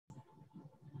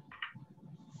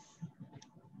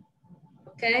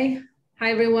Okay. Hi,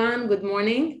 everyone. Good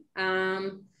morning.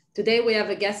 Today we have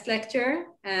a guest lecture,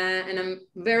 and I'm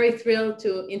very thrilled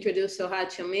to introduce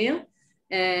Ohad Shamir.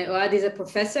 Ohad is a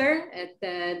professor at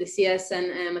the CS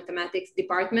and Mathematics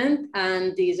department,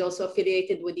 and he's also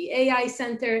affiliated with the AI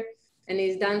Center, and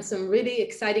he's done some really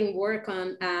exciting work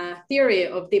on theory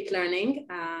of deep learning,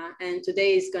 and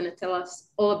today he's going to tell us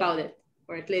all about it,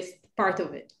 or at least part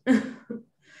of it.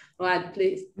 Ohad,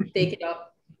 please take it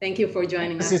up. Thank you for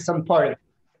joining us. This is some part of it.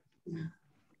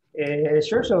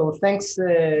 Sure. So thanks,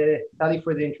 Tali,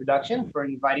 for the introduction, for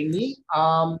inviting me.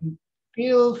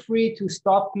 Feel free to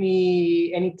stop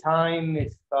me anytime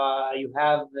if you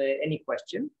have any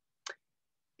question.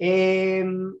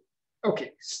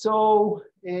 Okay, so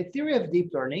theory of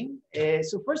deep learning.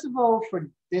 So first of all, for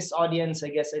this audience, I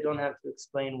guess I don't have to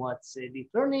explain what's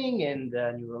deep learning and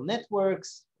neural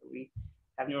networks. We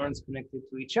have neurons connected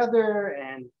to each other,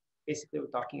 and basically, we're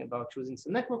talking about choosing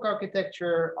some network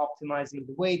architecture, optimizing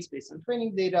the weights based on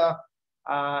training data,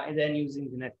 and then using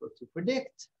the network to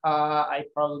predict. I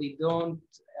probably don't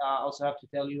also have to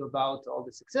tell you about all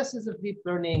the successes of deep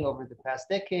learning over the past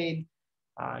decade.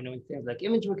 Knowing things like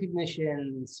image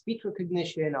recognition, speech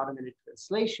recognition, automated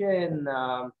translation,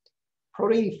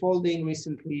 protein folding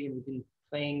recently, and we've been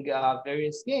playing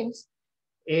various games.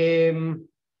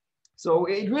 So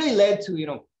it really led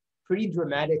to, pretty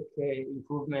dramatic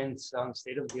improvements on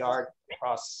state-of-the-art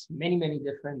across many, many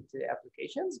different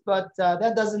applications. But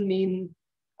that doesn't mean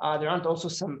there aren't also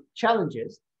some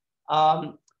challenges.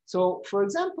 So for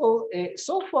example,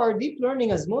 so far, deep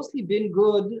learning has mostly been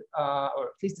good, or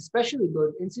at least especially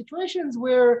good, in situations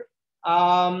where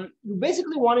you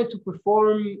basically wanted to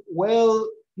perform well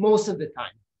most of the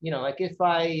time. Like if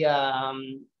I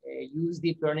use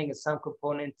deep learning as some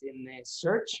component in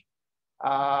search,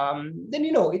 then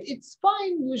it's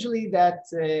fine usually that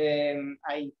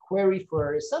I query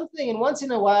for something, and once in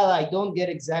a while I don't get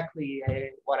exactly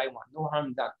what I want. No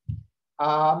harm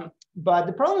done. But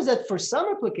the problem is that for some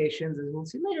applications, as we'll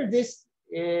see later, this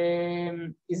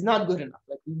is not good enough.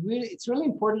 Like it's really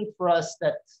important for us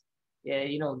that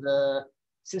the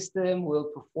system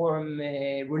will perform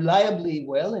reliably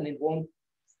well, and it won't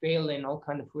fail in all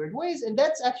kind of weird ways. And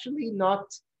that's actually not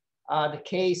the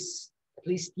case, at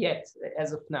least yet,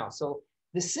 as of now. So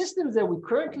the systems that we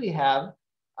currently have,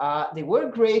 they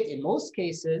work great in most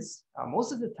cases,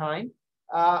 most of the time,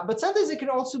 but sometimes it can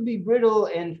also be brittle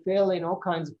and fail in all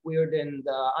kinds of weird and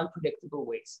unpredictable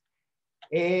ways.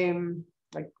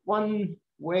 Like one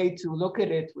way to look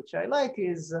at it, which I like,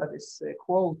 is this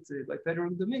quote by Pedro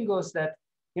Domingos that,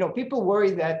 people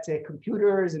worry that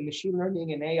computers and machine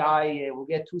learning and AI will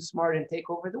get too smart and take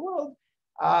over the world.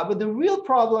 But the real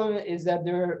problem is that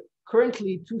they're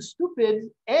currently too stupid,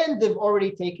 and they've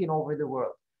already taken over the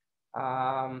world.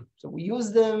 So we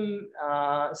use them.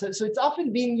 So it's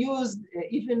often being used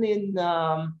even in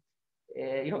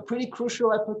pretty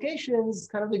crucial applications,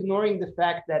 kind of ignoring the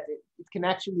fact that it can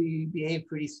actually behave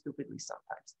pretty stupidly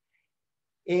sometimes.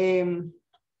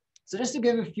 So just to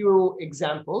give a few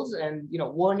examples, and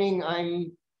warning,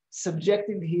 I'm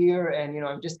subjective here, and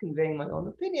I'm just conveying my own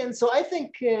opinion. So I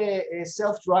think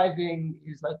self-driving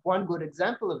is like one good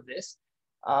example of this.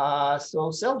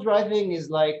 So self-driving is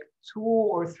like 2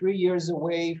 or 3 years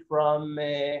away from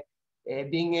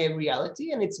being a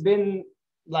reality, and it's been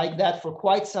like that for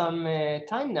quite some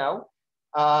time now.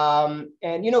 And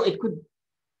it could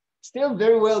still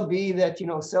very well be that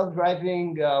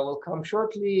self-driving will come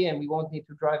shortly, and we won't need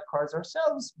to drive cars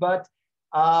ourselves. But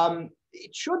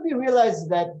it should be realized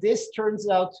that this turns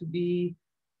out to be,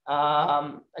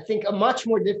 I think, a much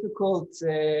more difficult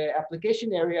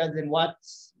application area than what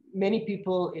many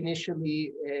people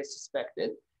initially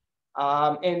suspected.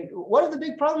 And one of the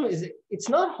big problems is it's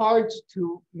not hard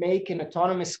to make an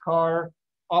autonomous car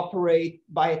operate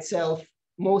by itself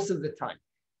most of the time.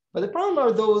 But the problem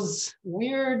are those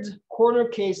weird corner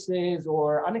cases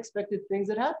or unexpected things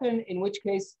that happen, in which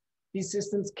case these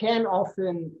systems can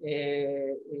often,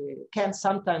 can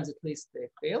sometimes at least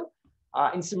fail.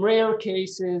 In some rare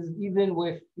cases, even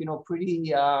with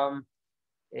pretty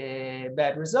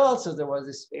bad results. So there was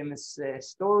this famous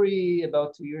story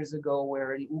about 2 years ago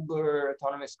where an Uber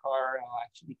autonomous car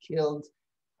actually killed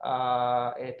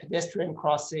a pedestrian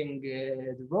crossing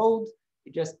the road.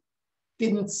 It just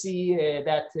didn't see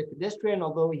that pedestrian,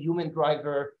 although a human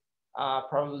driver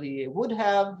probably would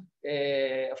have.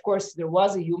 Of course, there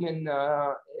was a human,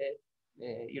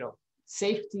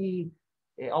 safety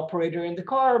operator in the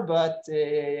car, but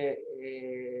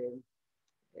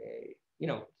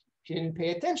she didn't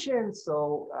pay attention.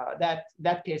 So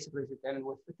that case was ended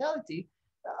with fatality.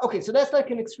 Okay, so that's like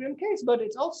an extreme case, but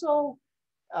it's also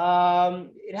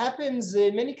it happens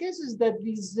in many cases that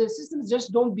these systems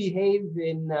just don't behave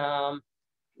in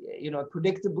a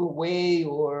predictable way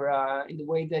or in the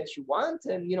way that you want.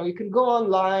 And you can go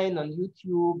online on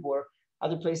YouTube or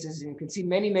other places and you can see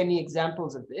many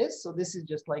examples of this. So this is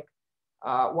just like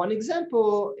one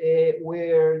example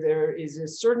where there is a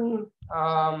certain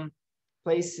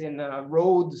place in a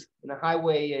road, in a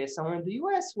highway somewhere in the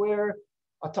US where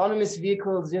autonomous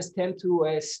vehicles just tend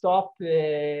to stop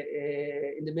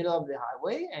in the middle of the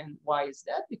highway. And why is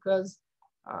that? Because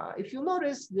if you'll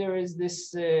notice, there is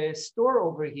this store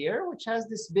over here, which has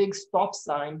this big stop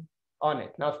sign on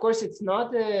it. Now, of course, it's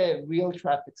not a real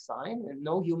traffic sign, and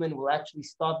no human will actually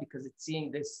stop because it's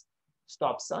seeing this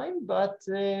stop sign, but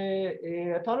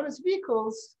autonomous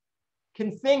vehicles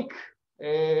can think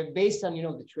based on,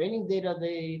 the training data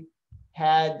they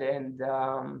had and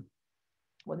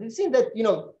well, they've seen that,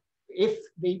 if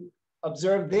they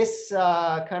observe this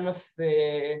kind of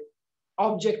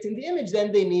object in the image,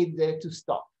 then they need to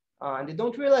stop. And they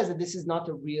don't realize that this is not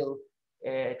a real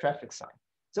traffic sign.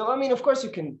 So, I mean, of course, you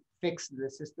can fix the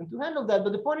system to handle that.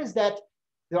 But the point is that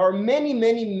there are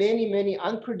many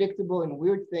unpredictable and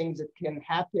weird things that can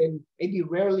happen, maybe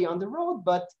rarely on the road,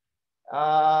 but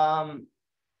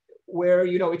where,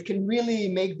 it can really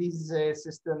make these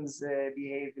systems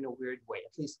behave in a weird way,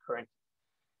 at least currently.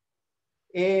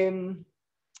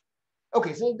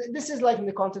 Okay, so this is like in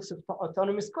the context of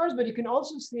autonomous cars, but you can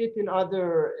also see it in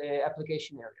other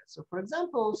application areas. So for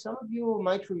example, some of you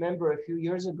might remember a few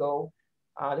years ago,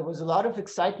 there was a lot of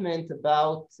excitement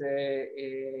about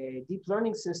deep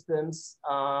learning systems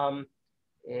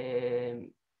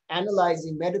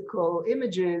analyzing medical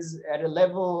images at a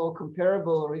level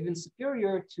comparable or even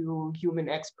superior to human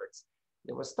experts.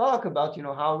 There was talk about,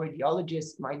 how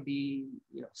radiologists might be,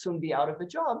 soon be out of a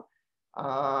job.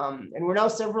 And we're now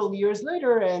several years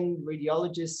later and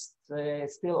radiologists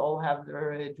still all have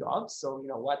their jobs. So,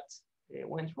 what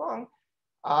went wrong?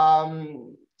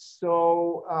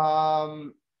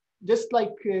 Just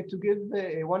like to give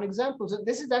one example, so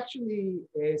this is actually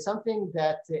something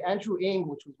that Andrew Ng,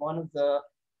 which was one of the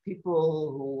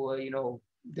people who,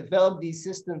 developed these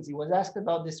systems, he was asked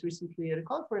about this recently at a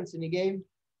conference and he gave,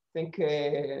 I think,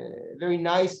 a very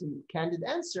nice and candid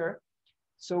answer.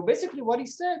 So basically what he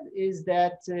said is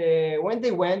that when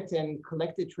they went and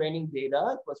collected training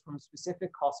data, it was from a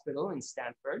specific hospital in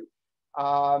Stanford.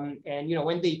 And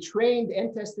when they trained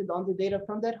and tested on the data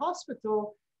from that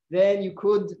hospital, then you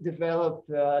could develop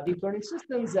deep learning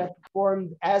systems that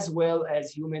performed as well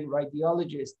as human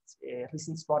radiologists, at least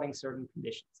in spotting certain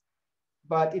conditions.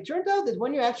 But it turned out that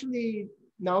when you actually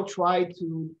now try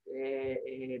to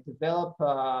develop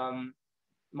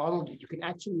model that you can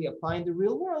actually apply in the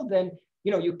real world, then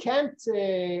you can't,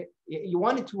 you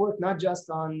want it to work not just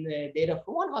on data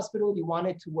from one hospital, you want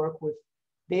it to work with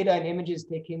data and images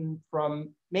taken from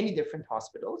many different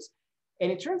hospitals.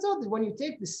 And it turns out that when you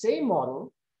take the same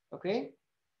model, okay,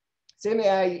 same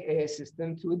AI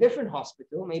system to a different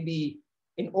hospital, maybe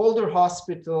an older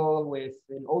hospital with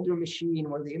an older machine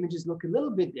where the images look a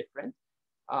little bit different,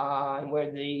 and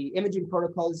where the imaging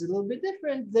protocol is a little bit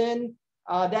different, then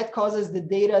that causes the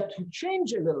data to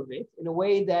change a little bit in a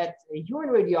way that human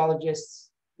radiologists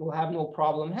will have no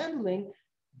problem handling.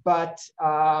 But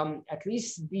at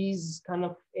least these kind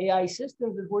of AI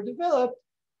systems that were developed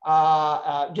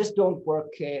just don't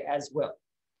work as well.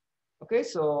 Okay,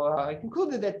 so I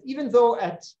concluded that even though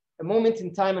at a moment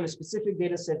in time on a specific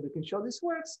data set we can show this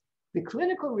works, the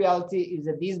clinical reality is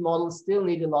that these models still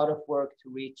need a lot of work to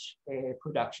reach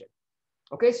production.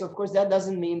 Okay, so of course that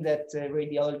doesn't mean that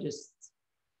radiologists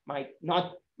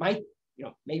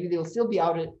maybe they'll still be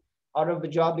out of a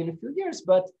job in a few years,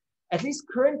 but at least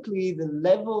currently the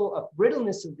level of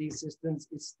brittleness of these systems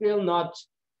is still not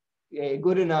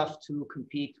good enough to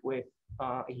compete with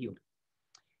a human.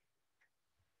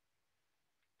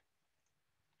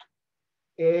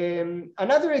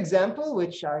 Another example,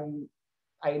 which I'm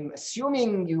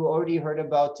assuming you already heard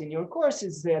about in your course,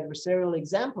 is the adversarial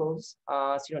examples.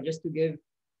 So just to give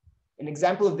an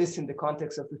example of this in the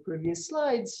context of the previous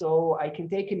slide. So I can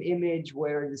take an image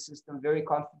where the system very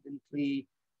confidently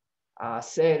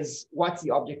says what's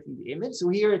the object in the image. So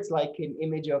here it's like an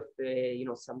image of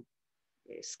some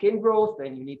skin growth,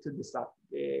 and you need to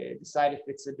decide if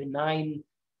it's a benign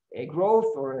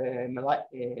growth or like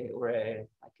an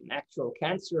actual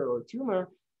cancer or tumor.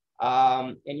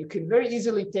 And you can very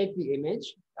easily take the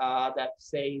image that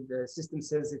say the system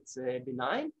says it's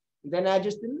benign, and then add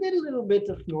just a little bit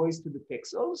of noise to the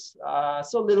pixels,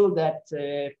 so little that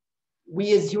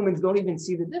we as humans don't even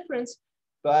see the difference.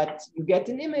 but you get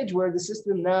an image where the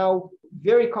system now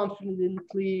very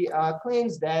confidently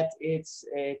claims that it's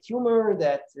a tumor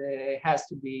that has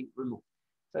to be removed.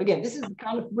 So again, this is the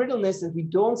kind of brittleness that we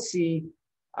don't see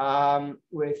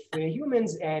with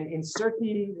humans, and in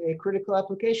certain critical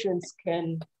applications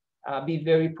can be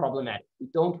very problematic. We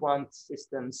don't want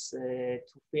systems to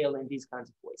fail in these kinds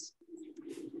of ways.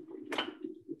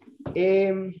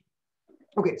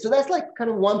 Okay, so that's like kind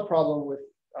of one problem with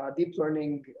deep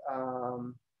learning,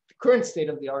 the current state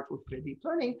of the art with deep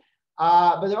learning.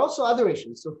 But there are also other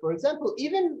issues. So for example,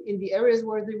 even in the areas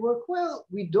where they work well,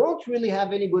 we don't really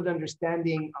have any good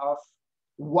understanding of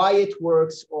why it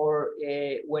works or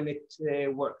when it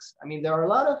works. I mean, there are a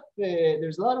lot of,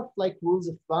 there's a lot of like rules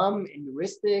of thumb and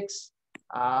heuristics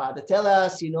that tell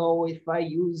us, you know, if I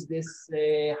use this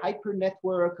hyper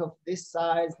network of this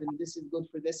size, then this is good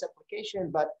for this application.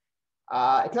 But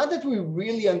it's not that we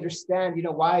really understand, you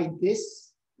know, why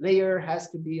this layer has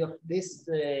to be of this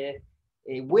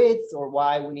width, or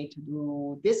why we need to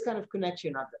do this kind of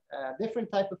connection, or a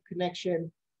different type of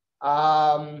connection.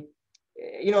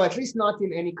 You know, at least not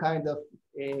in any kind of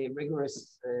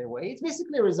rigorous way. It's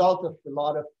basically a result of a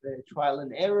lot of trial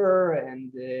and error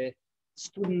and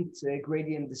student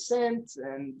gradient descent,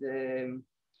 and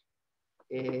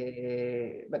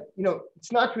but you know,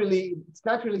 it's not really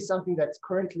something that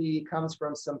currently comes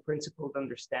from some principled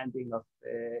understanding of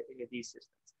these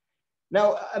systems.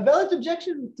 Now, a valid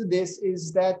objection to this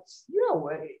is that, you know,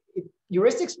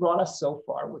 heuristics brought us so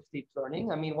far with deep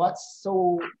learning. I mean, what's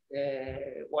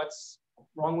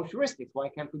wrong with heuristics? Why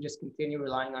can't we just continue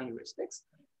relying on heuristics?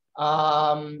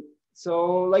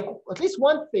 So, like, at least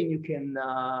one thing you can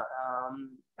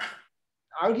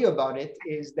argue about it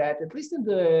is that, at least in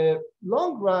the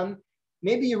long run,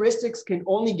 maybe heuristics can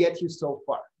only get you so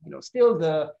far. You know, still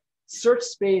the search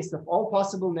space of all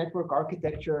possible network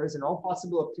architectures and all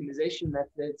possible optimization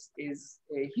methods is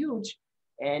huge.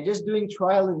 And just doing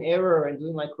trial and error and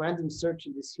doing like random search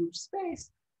in this huge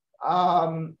space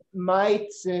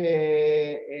might,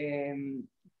 it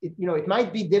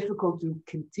might be difficult to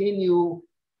continue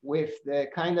with the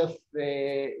kind of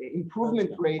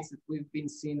improvement rates that we've been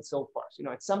seeing so far. So, you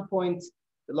know, at some point,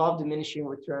 the law of diminishing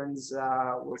returns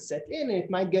will set in, and it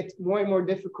might get more and more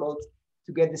difficult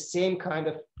to get the same kind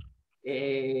of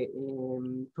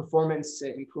performance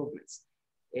improvements.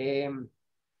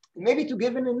 Maybe to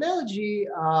give an analogy,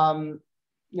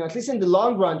 you know, at least in the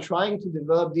long run, trying to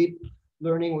develop deep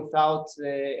learning without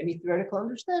any theoretical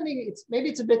understanding, maybe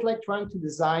it's a bit like trying to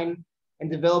design and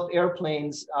develop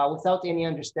airplanes without any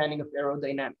understanding of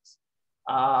aerodynamics.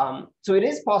 So it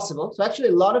is possible. So actually,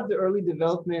 a lot of the early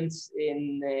developments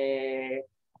in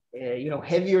you know,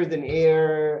 heavier than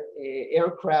air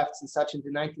aircrafts and such in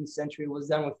the 19th century was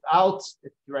done without a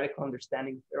theoretical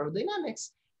understanding of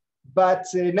aerodynamics. But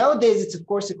nowadays, it's of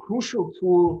course a crucial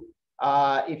tool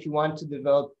if you want to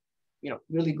develop, you know,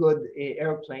 really good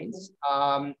airplanes.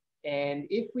 And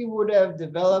if we would have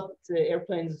developed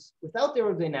airplanes without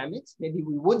aerodynamics, maybe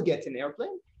we would get an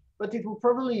airplane, but it will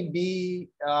probably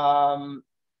be,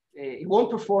 it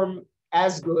won't perform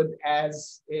as good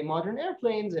as modern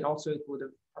airplanes, and also it would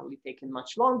have probably taken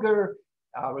much longer,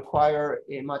 require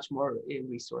much more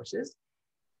resources.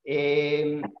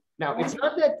 Now, it's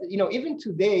not that, you know, even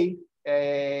today,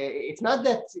 it's not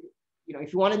that, you know,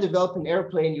 if you want to develop an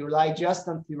airplane, you rely just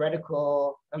on the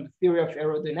theory of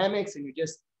aerodynamics, and you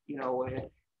just, you know,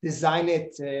 design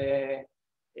it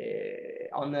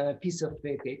on a piece of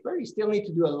paper. You still need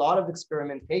to do a lot of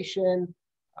experimentation,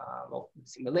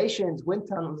 simulations, wind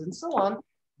tunnels, and so on.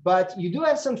 But you do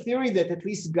have some theory that at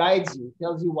least guides you,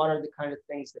 tells you what are the kind of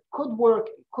things that could work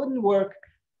and couldn't work.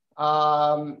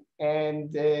 And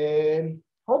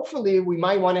hopefully we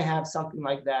might want to have something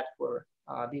like that for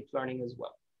deep learning as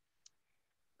well.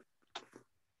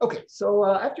 Okay, so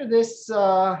after this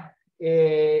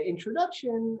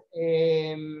introduction,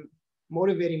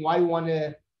 motivating why we want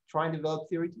to try and develop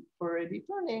theory for deep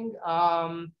learning,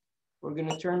 we're going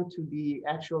to turn to the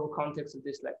actual context of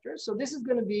this lecture. So this is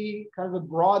going to be kind of a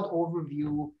broad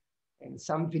overview and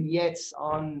some vignettes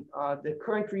on the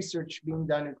current research being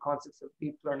done in the context of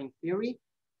deep learning theory.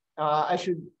 I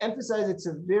should emphasize it's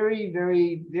a very,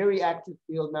 very, very active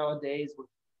field nowadays with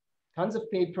tons of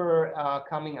paper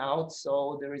coming out.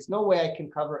 So there is no way I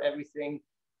can cover everything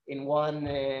in one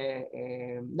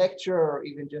lecture or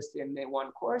even just in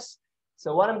one course.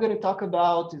 So what I'm going to talk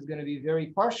about is going to be very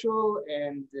partial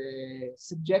and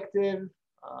subjective.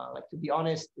 Like, to be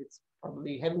honest, it's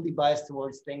probably heavily biased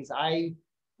towards things I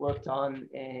worked on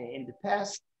in the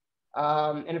past.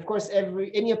 And of course,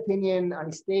 any opinion I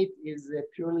state is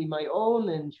purely my own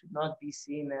and should not be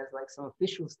seen as like some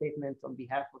official statement on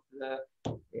behalf of the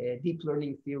deep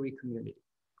learning theory community.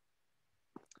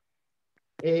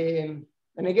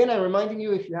 And again, I'm reminding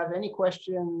you, if you have any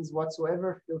questions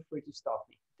whatsoever, feel free to stop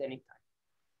me at any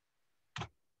time.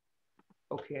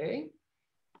 Okay.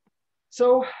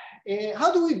 So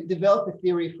how do we develop a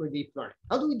theory for deep learning?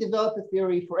 How do we develop a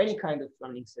theory for any kind of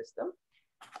learning system?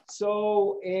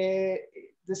 So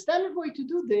the standard way to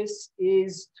do this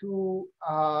is to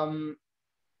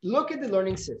look at the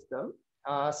learning system.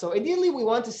 So ideally, we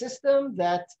want a system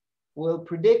that will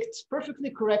predict perfectly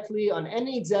correctly on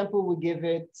any example we give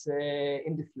it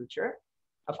in the future.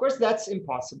 Of course, that's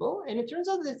impossible. And it turns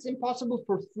out that it's impossible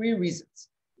for 3 reasons.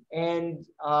 And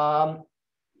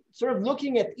sort of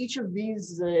looking at each of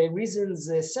these reasons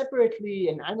separately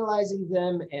and analyzing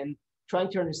them and trying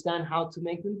to understand how to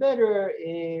make them better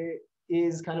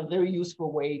is kind of a very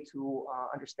useful way to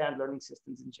understand learning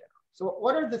systems in general. So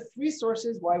what are the 3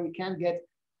 sources why we can't get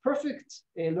perfect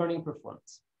learning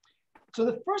performance? So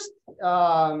the first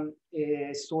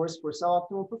source for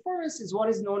suboptimal performance is what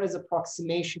is known as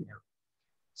approximation error.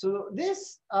 So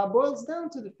this boils down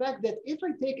to the fact that if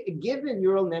I take a given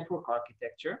neural network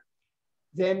architecture,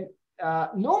 then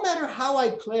no matter how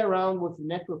I play around with the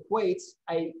network weights,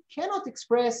 I cannot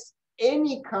express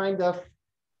any kind of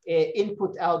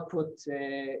input-output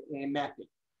mapping.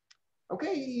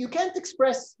 Okay, you cannot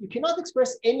express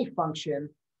any function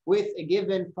with a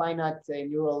given finite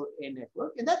neural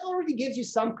network, and that already gives you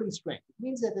some constraint. It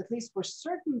means that at least for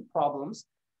certain problems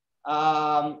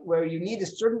where you need a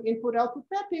certain input-output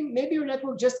mapping, maybe your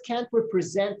network just can't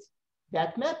represent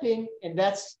that mapping, and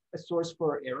that's a source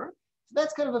for error. So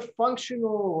that's kind of a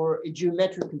functional or a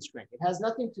geometric constraint. It has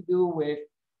nothing to do with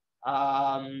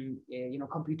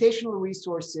computational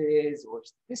resources or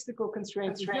statistical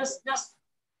constraints. It's just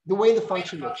the way the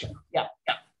function looks like. Yeah.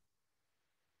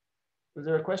 Was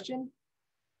there a question?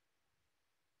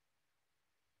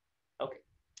 Okay.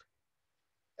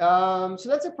 So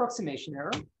that's approximation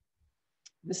error.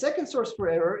 The second source for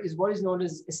error is what is known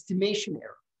as estimation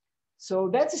error. So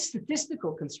that's a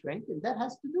statistical constraint, and that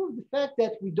has to do with the fact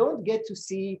that we don't get to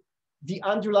see the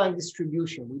underlying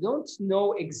distribution. We don't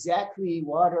know exactly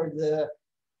what are the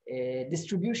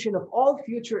distribution of all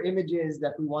future images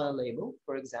that we want to label,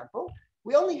 for example.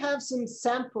 We only have some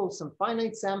samples, some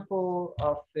finite sample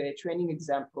of training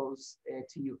examples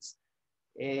to use.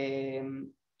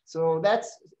 So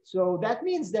that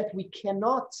means that we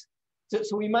cannot,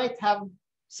 so we might have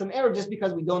some error just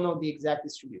because we don't know the exact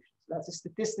distribution. So that's a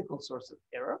statistical source of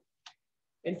error.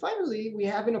 And finally, we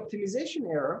have an optimization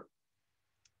error,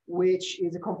 which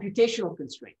is a computational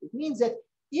constraint. It means that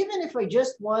even if I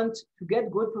just want to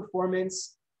get good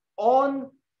performance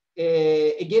on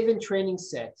a given training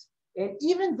set, and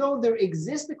even though there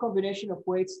exists a combination of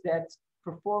weights that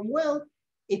perform well,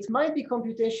 it might be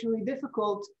computationally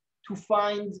difficult to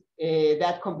find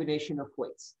that combination of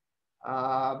weights.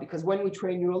 Because when we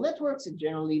train neural networks,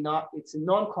 it's a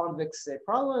non-convex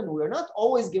problem, and we're not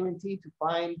always guaranteed to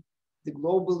find the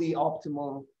globally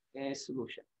optimal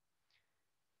solution.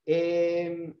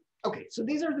 Okay, so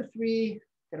these are the 3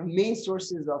 kind of main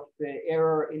sources of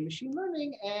error in machine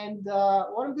learning. And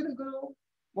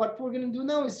what we're gonna do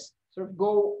now is sort of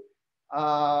go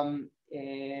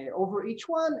over each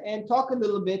one and talk a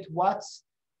little bit what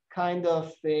kind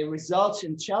of results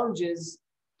and challenges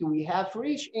do we have for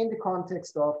each in the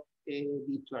context of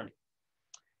deep learning.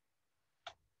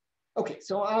 Okay,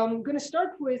 so I'm going to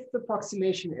start with the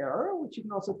approximation error, which you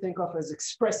can also think of as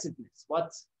expressiveness,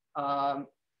 what a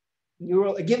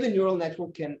given neural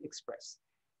network can express.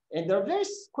 And there are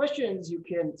various questions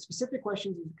specific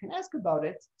questions you can ask about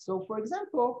it. So for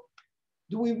example,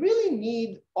 do we really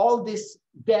need all this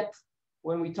depth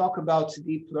when we talk about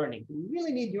deep learning? Do we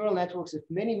really need neural networks with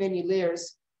many, many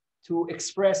layers to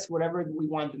express whatever we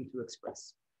want them to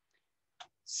express?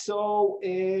 So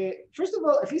first of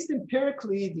all, at least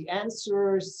empirically, the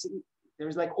answers,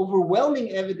 there's like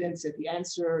overwhelming evidence that the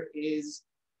answer is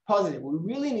positive. We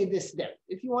really need this depth.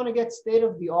 If you want to get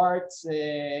state-of-the-art,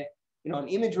 an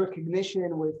image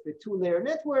recognition with a 2-layer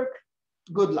network,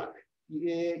 good luck.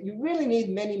 You really need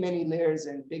many, many layers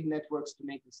and big networks to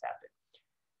make this happen.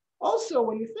 Also,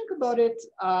 when you think about it,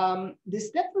 this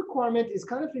depth requirement is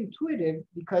kind of intuitive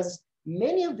because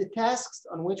many of the tasks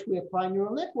on which we apply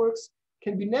neural networks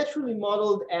can be naturally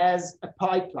modeled as a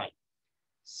pipeline.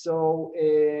 So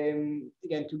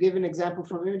again, to give an example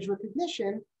from image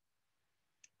recognition,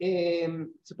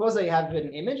 suppose I have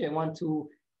an image. I want to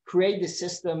create the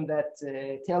system that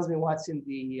tells me what's in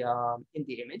the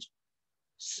image.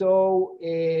 So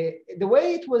the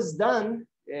way it was done,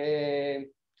 to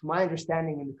my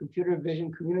understanding in the computer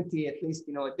vision community, at least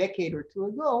a decade or 2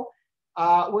 ago,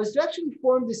 was to actually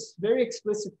form this very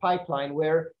explicit pipeline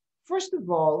where, first of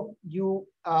all, you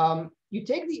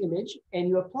take the image and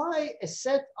you apply a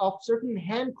set of certain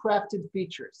handcrafted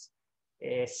features.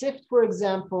 SIFT, for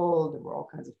example, there were all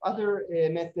kinds of other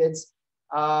methods,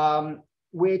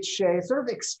 which sort of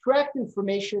extract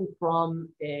information from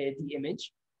the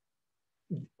image.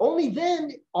 Only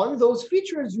then, on those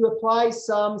features, you apply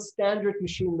some standard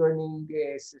machine learning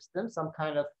system, some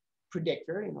kind of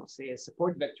predictor, say a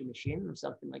support vector machine or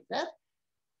something like that,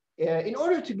 in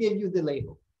order to give you the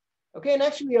label. Okay, and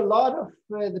actually a lot of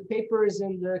the papers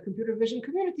in the computer vision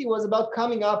community was about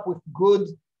coming up with good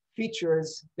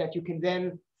features that you can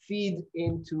then feed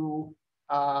into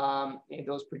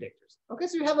those predictors. Okay,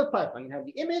 so you have a pipeline. You have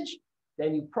the image,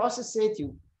 then you process it,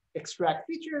 you extract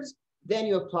features, then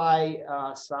you apply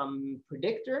some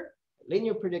predictor,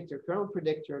 linear predictor, kernel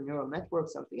predictor, neural network,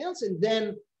 something else, and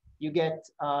then you get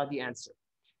the answer.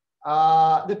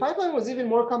 The pipeline was even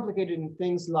more complicated in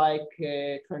things like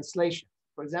translation.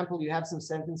 For example, you have some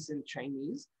sentence in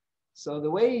Chinese. So the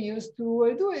way you used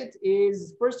to do it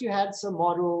is first you had some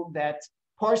model that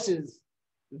parses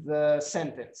the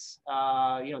sentence.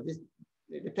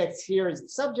 The text here is the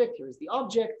subject, here is the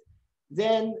object.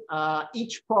 Then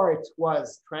each part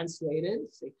was translated,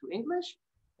 say, to English.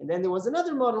 And then there was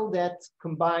another model that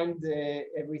combined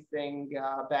everything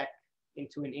back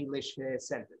into an English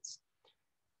sentence.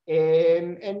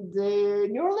 And the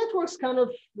neural networks kind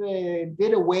of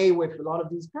did away with a lot of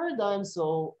these paradigms.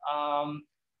 So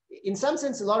in some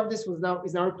sense, a lot of this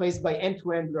is now replaced by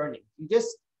end-to-end learning. You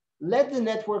just let the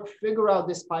network figure out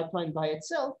this pipeline by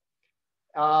itself.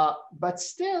 But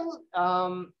still,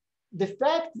 the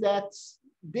fact that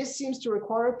this seems to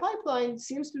require a pipeline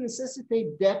seems to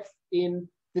necessitate depth in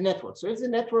the network. So if the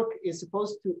network is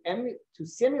supposed to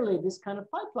simulate this kind of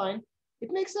pipeline,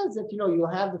 it makes sense that you'll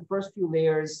have the first few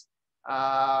layers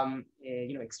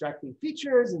extracting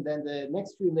features, and then the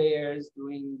next few layers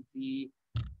doing the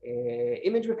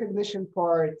image recognition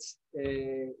part,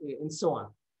 and so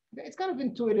on. It's kind of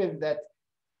intuitive that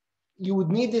you would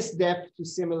need this depth to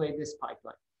simulate this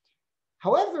pipeline.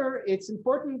 However, it's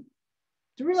important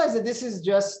to realize that this is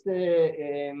just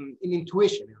an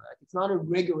intuition. It's not a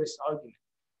rigorous argument.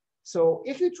 So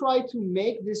if you try to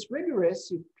make this rigorous,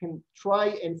 you can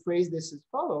try and phrase this as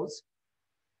follows.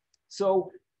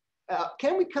 So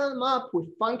can we come up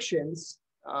with functions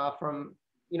from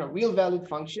real valued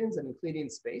functions and Euclidean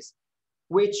space,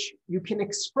 which you can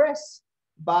express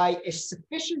by a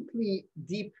sufficiently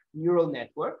deep neural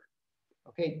network,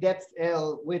 okay, depth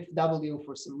L, width W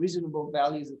for some reasonable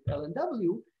values of L and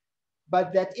W,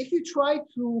 but that if you try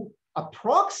to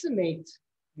approximate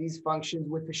these functions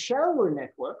with a shallower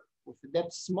network, with a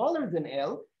depth smaller than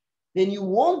L, then you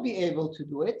won't be able to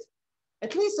do it,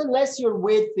 at least unless your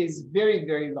width is very,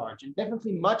 very large, and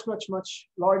definitely much, much, much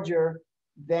larger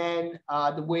than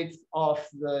the width of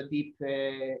the deep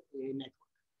network.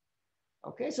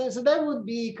 Okay, so that would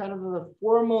be kind of a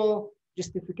formal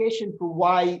justification for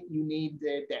why you need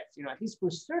depth. At least for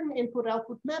certain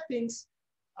input-output mappings,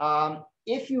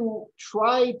 if you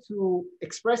try to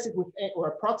express it with or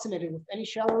approximate it with any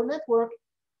shallower network,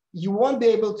 you won't be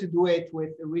able to do it with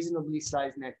a reasonably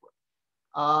sized network.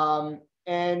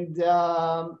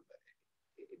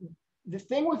 The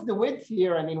thing with the width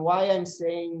here, why I'm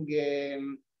saying that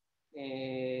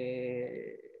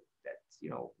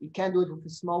we can't do it with a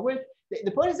small width.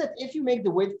 The point is that if you make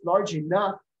the width large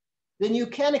enough, then you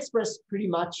can express pretty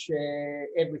much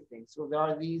everything. So there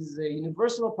are these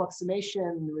universal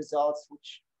approximation results,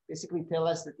 which basically tell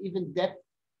us that even depth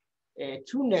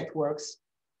 2 networks,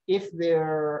 if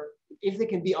they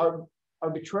can be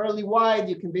arbitrarily wide,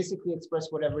 you can basically express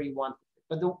whatever you want.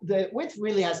 But the width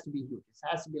really has to be huge. It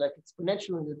has to be like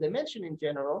exponential in the dimension in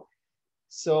general.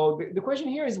 So the question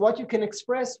here is what you can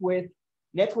express with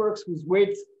networks whose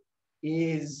width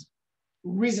is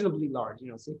reasonably large,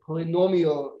 say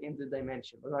polynomial in the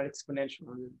dimension, but not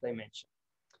exponential in the dimension.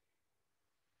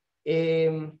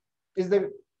 Is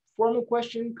the formal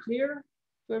question clear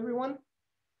to everyone?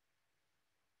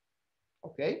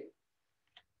 Okay.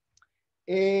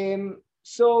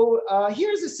 So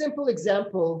here's a simple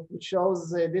example which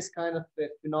shows this kind of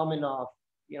phenomena of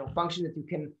function that you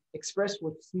can express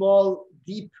with small,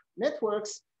 deep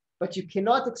networks, but you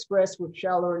cannot express with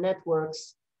shallower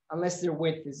networks unless their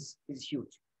width is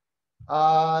huge.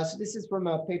 So this is from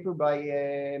a paper by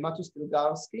Matus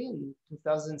Pilgarski in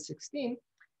 2016.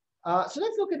 So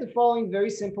let's look at the following very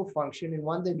simple function in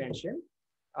 1 dimension.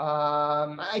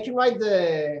 I can write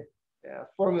the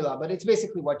formula, but it's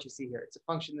basically what you see here. It's a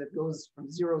function that goes from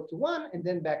 0 to 1 and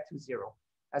then back to 0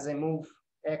 as I move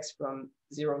x from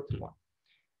 0 to 1.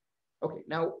 Okay,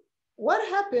 now what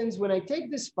happens when I take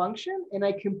this function and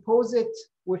I compose it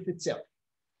with itself?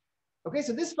 Okay,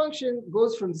 so this function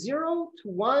goes from 0 to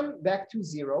 1 back to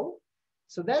 0.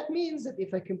 So that means that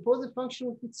if I compose the function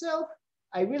with itself,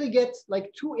 I really get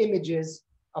like 2 images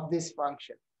of this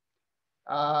function.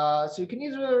 So you can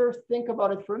either think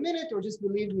about it for a minute or just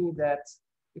believe me that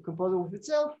you compose it with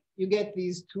itself, you get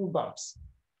these 2 bumps.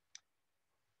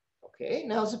 Okay,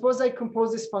 now suppose I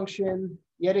compose this function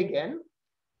yet again.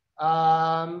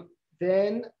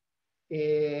 Then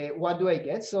what do I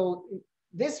get? So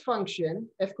this function,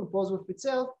 f composed with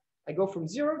itself, I go from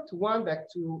 0 to 1, back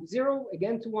to 0,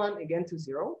 again to 1, again to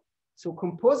 0. So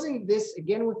composing this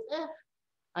again with f,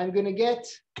 I'm going to get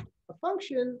a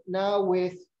function now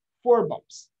with 4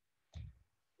 bumps.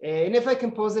 And if I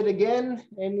compose it again,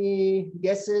 any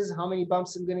guesses how many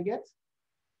bumps I'm going to get?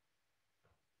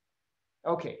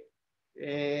 Okay,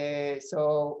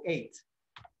 so 8.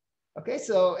 Okay,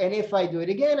 so, and if I do it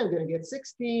again, I'm going to get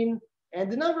 16. And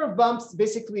the number of bumps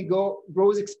basically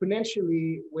grows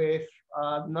exponentially with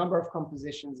the number of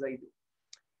compositions I do.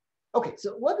 Okay,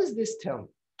 so what does this tell me?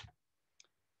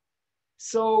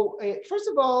 So first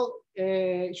of all,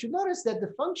 you should notice that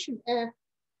the function f,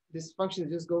 this function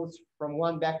that just goes from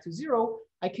 1 back to 0,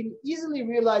 I can easily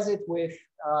realize it with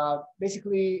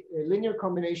basically a linear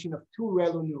combination of 2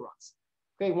 ReLU neurons.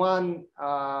 Okay, one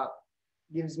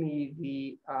gives me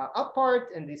the up part,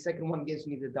 and the second one gives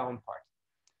me the down part.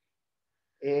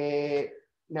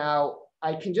 Now,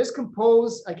 I can just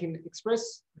compose, I can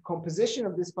express the composition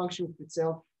of this function with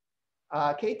itself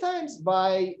k times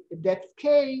by a depth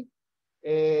k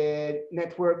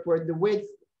network where the width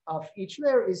of each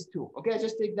layer is 2. Okay, I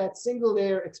just take that single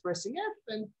layer expressing f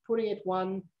and putting it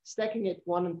stacking it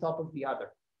one on top of the other.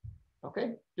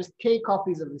 Okay, just k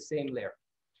copies of the same layer.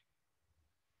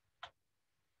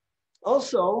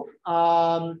 Also,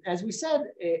 as we said,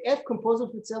 f composed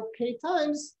of itself k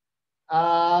times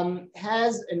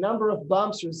has a number of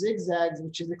bumps or zigzags,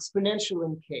 which is exponential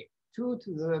in k, 2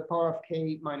 to the power of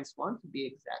k minus 1 to be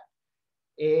exact.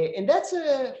 And that's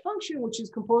a function which is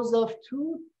composed of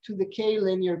 2 to the k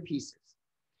linear pieces.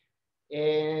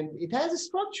 And it has a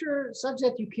structure such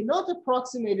that you cannot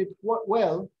approximate it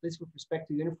well, this with respect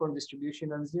to uniform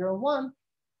distribution on 0, 1,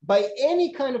 by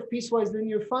any kind of piecewise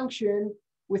linear function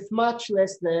with much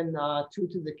less than 2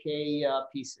 to the k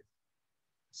pieces.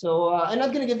 So I'm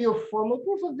not going to give you a formal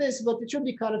proof of this, but it should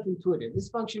be kind of intuitive. This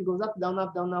function goes up, down,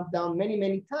 up, down, up, down many,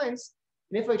 many times.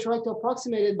 And if I try to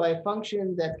approximate it by a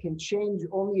function that can change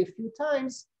only a few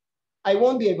times, I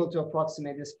won't be able to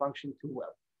approximate this function too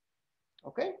well.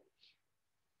 Okay?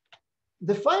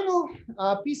 The final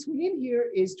piece we need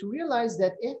here is to realize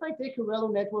that if I take a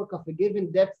ReLU network of a given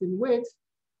depth and width,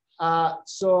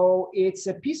 so it's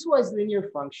a piecewise linear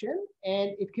function,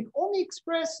 and it can only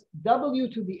express w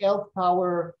to the Lth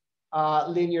power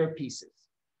linear pieces.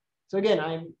 So again,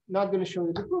 I'm not going to show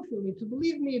you the proof, you'll need to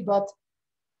believe me, but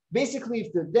basically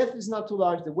if the depth is not too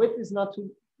large, the width is not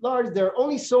too large, there are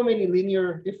only so many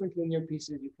different linear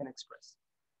pieces you can express.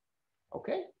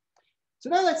 Okay, so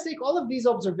now let's take all of these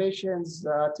observations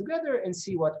together and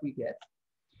see what we get.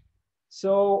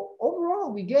 So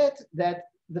overall, we get that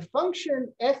the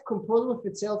function f composed with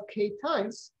itself k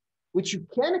times, which you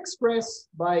can express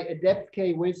by a depth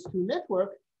k width 2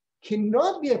 network,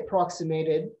 cannot be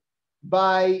approximated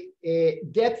by a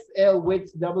depth L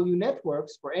width W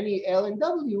networks for any L and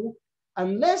W,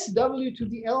 unless W to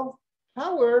the L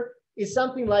power is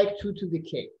something like 2 to the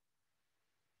k.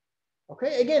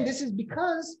 Okay, again, this is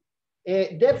because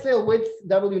a depth L width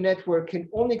W network can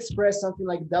only express something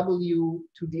like W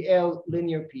to the L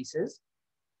linear pieces.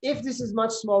 If this is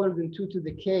much smaller than 2 to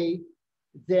the k,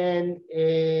 then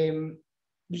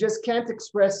you just can't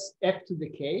express f to the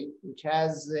k, which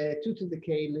has 2 to the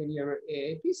k linear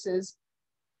pieces.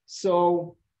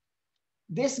 So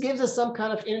this gives us some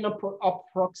kind of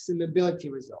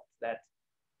inapproximability result that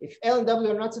if L and W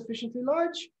are not sufficiently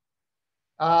large,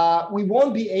 we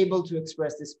won't be able to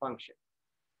express this function.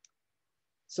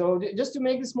 So just to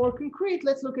make this more concrete,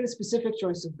 let's look at a specific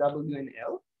choice of W and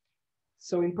L.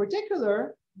 So in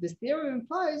particular, this theorem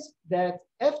implies that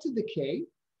f to the k,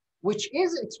 which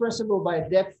is expressible by a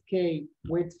depth k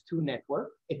width 2 network,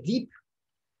 a deep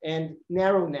and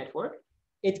narrow network,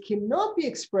 it cannot be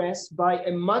expressed by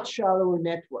a much shallower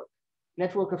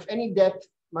network of any depth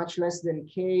much less than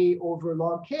k over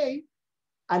log k,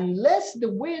 unless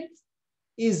the width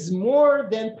is more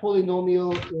than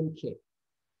polynomial in k.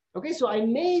 Okay, so I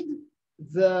made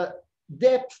the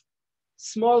depth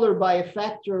smaller by a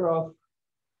factor of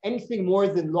anything more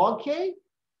than log k.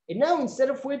 And now instead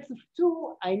of width of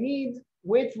 2, I need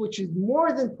width which is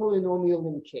more than polynomial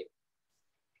in k.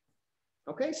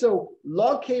 Okay, so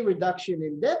log k reduction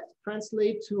in depth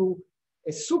translate to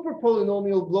a super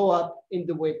polynomial blow up in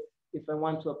the width if I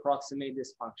want to approximate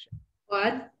this function.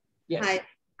 What? Yes. Hi.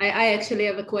 I actually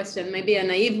have a question, maybe a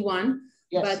naive one.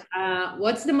 Yes. But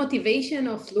what's the motivation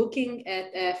of looking at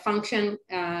a function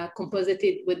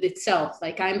composited with itself?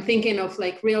 Like I'm thinking of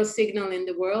like real signal in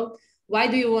the world. Why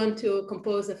do you want to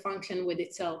compose a function with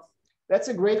itself? That's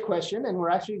a great question, and we're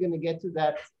actually going to get to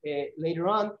that later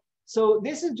on. So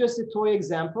this is just a toy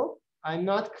example. I'm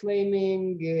not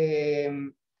claiming,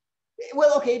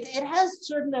 well, okay, it has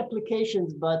certain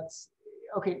applications, but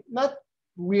okay, not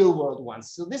real world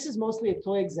ones. So this is mostly a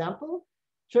toy example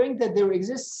showing that there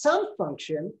exists some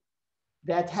function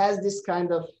that has this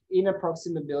kind of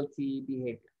inapproximability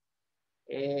behavior.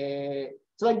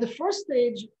 So like the first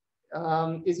stage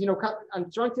is,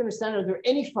 I'm trying to understand, are there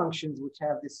any functions which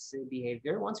have this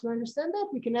behavior? Once we understand that,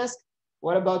 we can ask,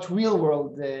 what about real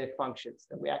world functions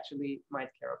that we actually might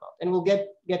care about? And we'll get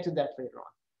to that later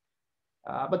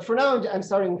on. But for now, I'm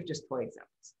starting with just toy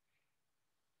examples.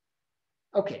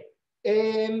 Okay,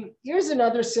 here's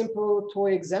another simple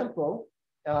toy example.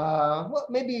 Well,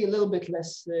 maybe a little bit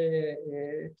less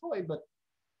toy, but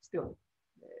still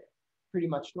pretty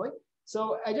much toy.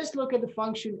 So I just look at the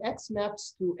function x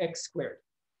maps to x squared.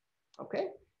 Okay,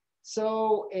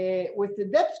 so with the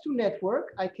depth2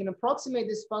 network, I can approximate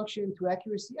this function to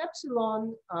accuracy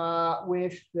epsilon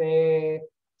with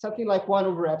something like 1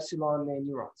 over epsilon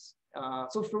neurons.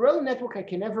 So for Rayleigh network, I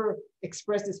can never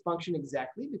express this function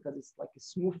exactly because it's like a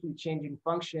smoothly changing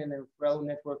function, and for Rayleigh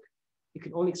network, you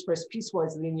can only express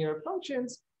piecewise linear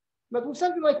functions. But with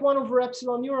something like 1 over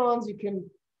epsilon neurons, you can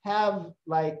have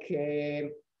like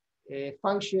a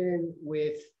function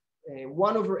with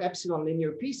 1 over epsilon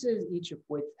linear pieces, each of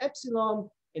width epsilon,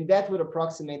 and that would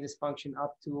approximate this function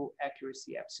up to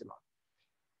accuracy epsilon.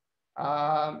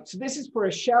 So this is for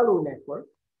a shallow network.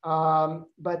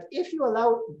 But if you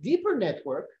allow deeper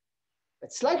network, a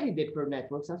slightly deeper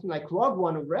network, something like log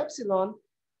 1 over epsilon,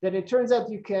 then it turns out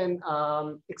you can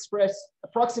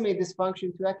approximate this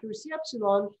function to accuracy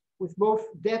epsilon with both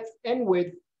depth and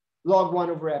width log 1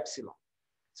 over epsilon.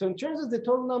 So in terms of the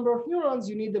total number of neurons,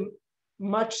 you need a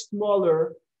much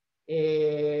smaller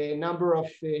number of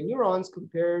neurons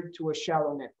compared to a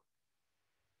shallow network.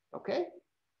 Okay.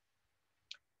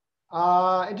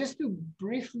 And just to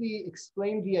briefly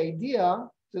explain the idea,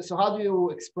 so how do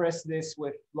you express this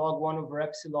with log 1 over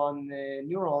epsilon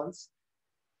neurons?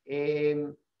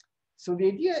 So the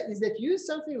idea is that you use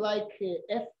something like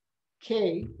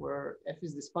fk, where f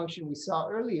is this function we saw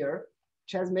earlier,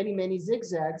 which has many, many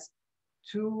zigzags,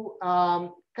 to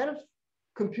kind of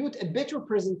compute a bit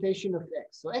representation of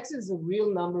x. So x is a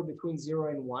real number between 0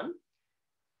 and 1.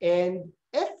 And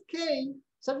fk,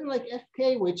 something like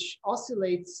fk, which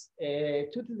oscillates 2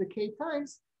 to the k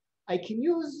times, I can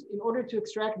use in order to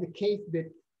extract the kth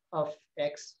bit of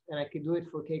x. And I can do it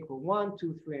for k equal 1,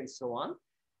 2, 3, and so on.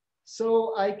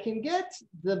 So I can get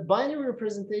the binary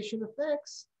representation of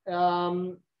x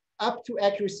up to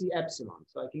accuracy epsilon.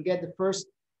 So I can get the first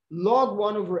log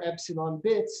 1 over epsilon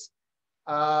bits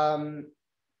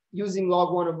using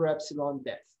log 1 over epsilon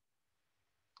depth.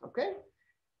 Okay.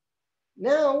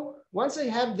 Now, once I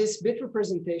have this bit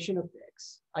representation of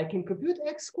x, I can compute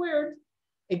x squared,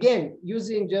 again,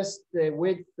 using just the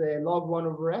width log 1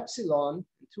 over epsilon,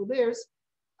 2 layers.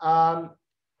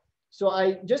 So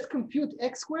I just compute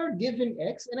x squared given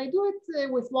x, and I do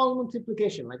it with long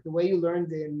multiplication, like the way you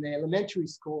learned in elementary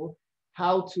school,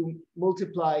 how to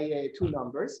multiply 2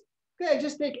 numbers. Okay, I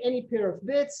just take any pair of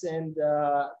bits and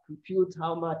compute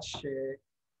how much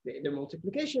their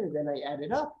multiplication, and then I add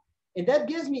it up. And that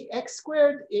gives me x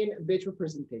squared in a bit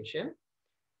representation.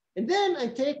 And then I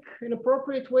take an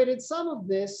appropriate weighted sum of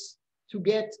this to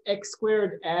get x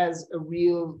squared as a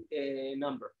real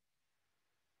number.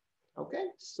 Okay,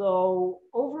 so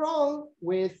overall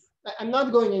I'm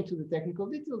not going into the technical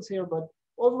details here, but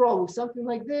overall with something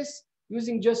like this,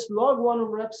 using just log 1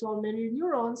 over epsilon many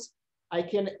neurons, I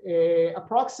can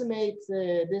approximate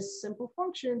this simple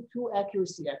function to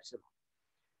accuracy epsilon.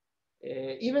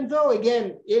 Even though,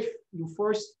 again, if you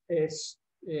force a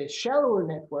shallower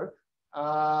network,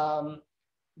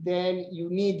 then you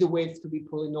need the width to be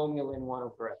polynomial in 1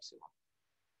 over epsilon.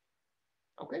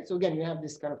 Okay, so again, you have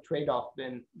this kind of trade-off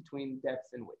then between depth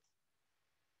and width.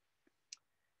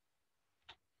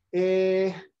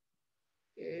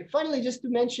 Finally, just to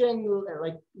mention,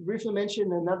 like briefly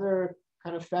mention another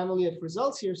kind of family of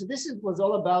results here. So this was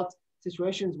all about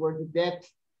situations where the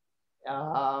depth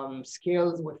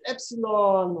scales with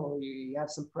epsilon, or you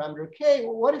have some parameter k.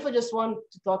 Well, what if I just want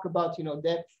to talk about,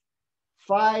 depth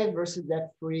 5 versus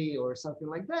depth 3 or something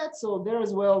like that? So there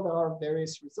as well, there are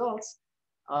various results.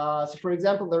 So for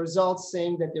example, the results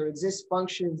saying that there exist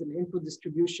functions and input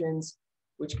distributions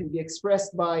which can be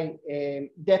expressed by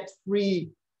depth-free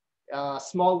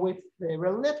small width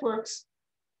ReL networks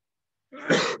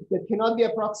that cannot be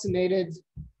approximated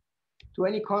to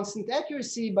any constant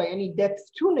accuracy by any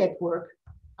depth-2 network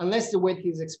unless the width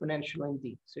is exponential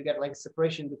indeed. So you get like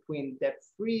separation between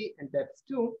depth-3 and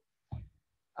depth-2.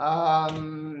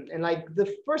 And like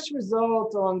the first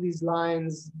result on these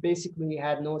lines basically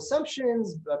had no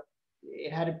assumptions, but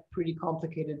it had a pretty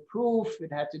complicated proof.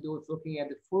 It had to do with looking at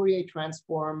the Fourier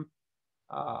transform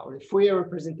or the Fourier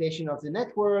representation of the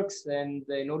networks, and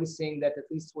noticing that at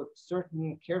least with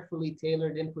certain carefully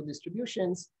tailored input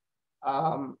distributions,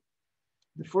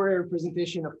 the Fourier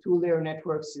representation of two-layer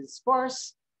networks is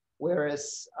sparse,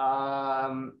 whereas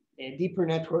deeper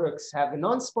networks have a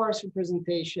non-sparse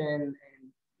representation, and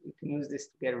you can use this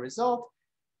to get a result.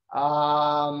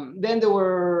 Then there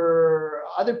were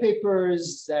other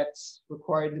papers that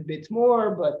required a bit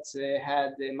more, but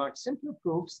had much simpler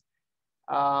proofs.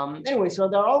 Anyway, so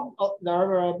there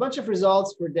are a bunch of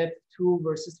results for depth 2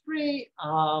 versus 3,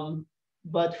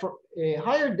 but for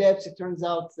higher depths, it turns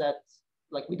out that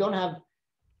like we don't have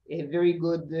a very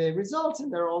good results,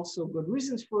 and there are also good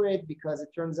reasons for it, because it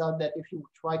turns out that if you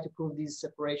try to prove these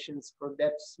separations for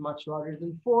depths much larger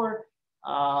than 4,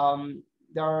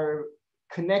 there are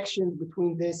connections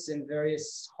between this and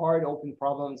various hard open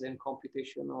problems and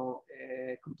computational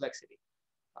complexity.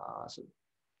 So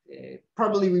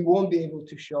probably we won't be able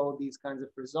to show these kinds of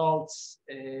results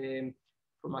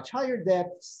for much higher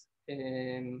depths.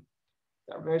 There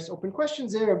are various open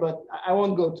questions there, but I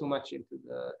won't go too much into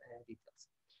the details.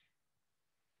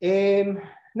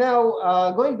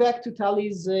 Now, going back to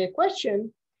Tali's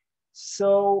question,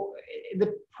 so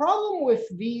the problem with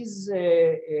these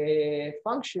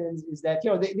functions is that,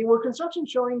 they were construction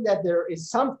showing that there is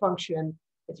some function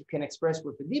that you can express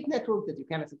with a deep network that you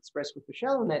cannot express with a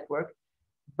shallow network.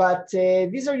 But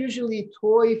these are usually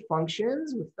toy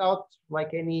functions without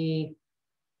like any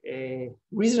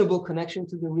reasonable connection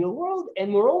to the real world.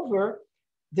 And moreover,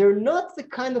 they're not the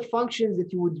kind of functions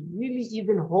that you would really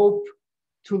even hope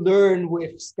to learn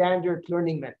with standard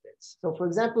learning methods. So for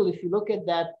example, if you look at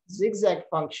that zigzag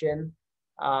function,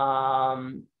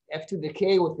 f to the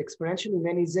k with exponentially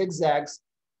many zigzags,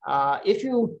 if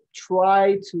you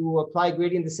try to apply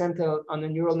gradient descent on a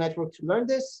neural network to learn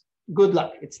this, good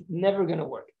luck. It's never going to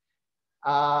work.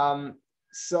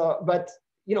 But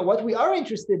what we are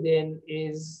interested in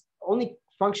is only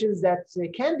functions that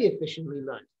can be efficiently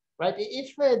learned, right?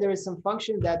 If there is some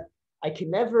function that I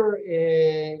can never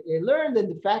learn, then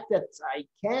the fact that I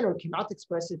can or cannot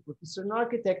express it with a certain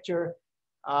architecture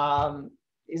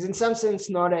is in some sense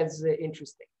not as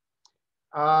interesting.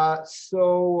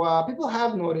 So people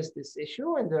have noticed this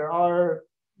issue, and there are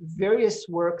various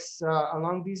works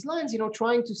along these lines,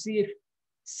 trying to see if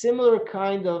similar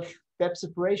kind of depth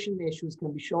separation issues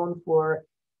can be shown for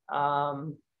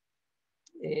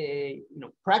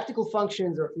practical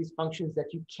functions, or at least functions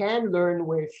that you can learn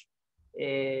with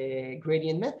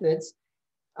gradient methods.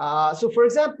 So for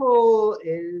example,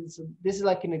 this is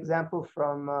like an example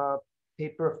from a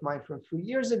paper of mine from 2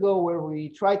 years ago, where we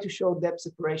tried to show depth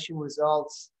separation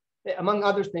results. Among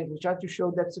other things, we tried to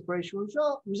show depth separation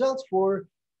results for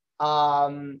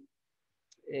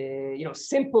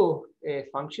simple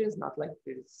functions, not like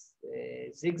this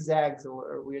zigzags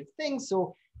or weird things.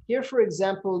 So here, for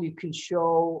example, you can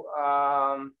show,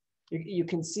 you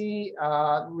can see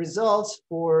results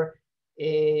for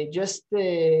just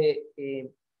the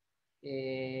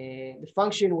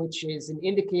function which is an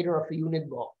indicator of a unit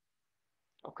ball.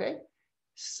 Okay,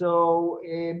 so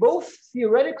both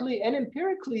theoretically and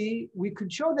empirically, we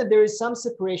could show that there is some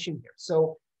separation here.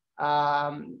 So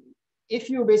if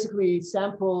you basically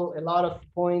sample a lot of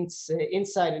points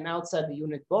inside and outside the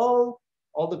unit ball,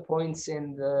 all the points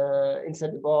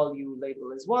inside the ball you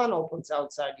label as 1, all points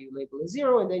outside you label as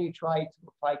 0, and then you try to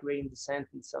apply gradient descent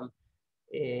in some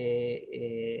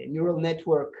neural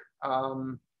network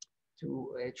to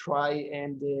try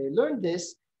and learn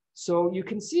this. So you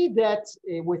can see that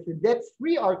with the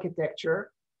depth-3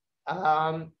 architecture,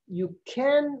 you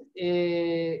can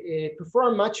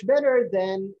perform much better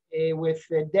than with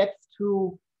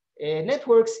depth-2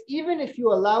 networks, even if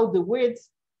you allow the width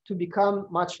to become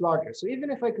much larger. So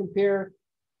even if I compare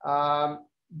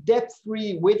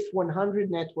depth-3 width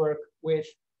 100 network with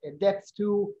a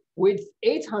depth-2 width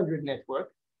 800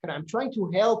 network, and I'm trying to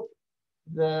help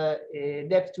the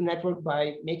depth-2 network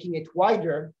by making it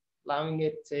wider, allowing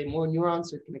it more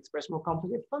neurons so it can express more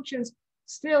complicated functions,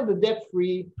 still the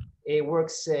depth-3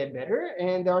 works better.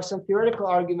 And there are some theoretical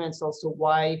arguments also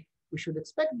why we should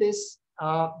expect this.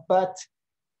 But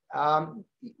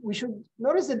We should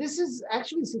notice that this is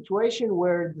actually a situation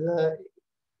where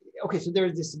okay, so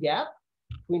there's this gap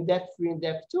between depth3 and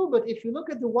depth2, but if you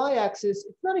look at the y-axis,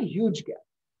 it's not a huge gap.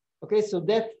 Okay, so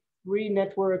depth3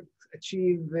 networks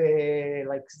achieve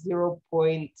like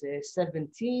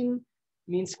 0.17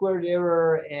 mean squared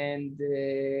error, and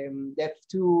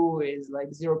depth2 is like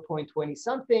 0.20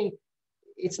 something.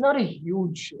 It's not a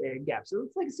huge gap. So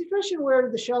it's like a situation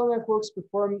where the shallow networks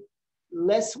perform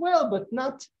less well, but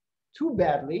not too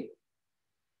badly.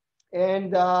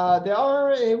 And there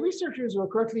are researchers who are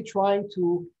currently trying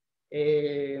to,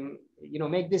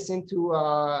 make this into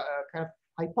a kind of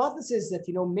hypothesis that,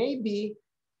 maybe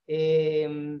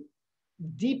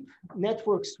deep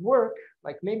networks work.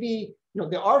 Like maybe,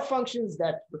 there are functions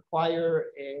that require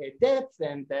depth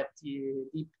and that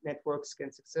deep networks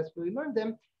can successfully learn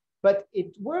them, but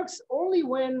it works only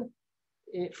when,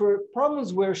 for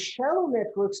problems where shallow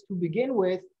networks to begin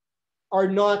with are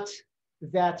not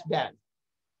that bad.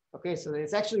 Okay, so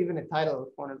it's actually even a title of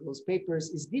one of those papers,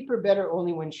 is deeper better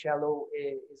only when shallow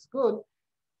is good?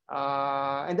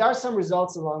 And there are some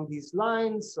results along these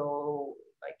lines. So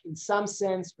like in some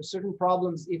sense, for certain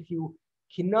problems, if you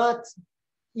cannot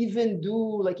even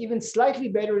do like even slightly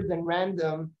better than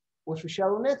random with a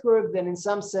shallow network, then in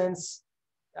some sense,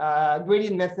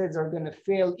 gradient methods are going to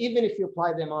fail, even if you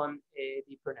apply them on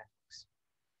deeper networks.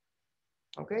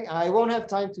 Okay, I won't have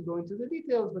time to go into the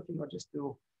details, but just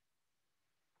to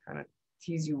kind of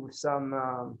tease you with some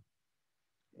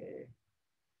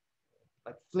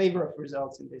like flavor of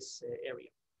results in this area.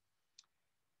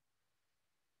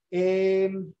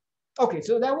 Okay,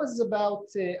 so that was about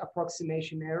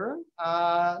approximation error.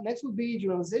 Next would be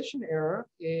generalization error.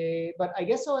 But I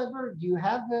guess, however, do you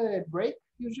have a break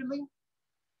usually?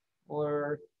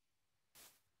 Or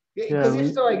because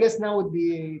if so, I guess now would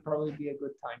probably be a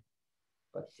good time.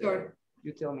 But sure.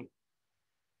 You tell me.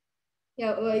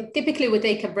 Yeah, well, typically we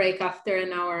take a break after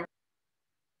an hour.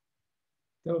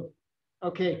 So,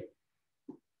 okay.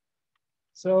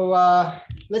 So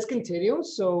let's continue.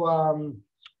 So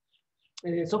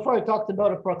so far I talked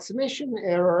about approximation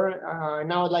error.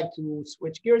 Now I'd like to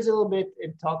switch gears a little bit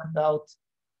and talk about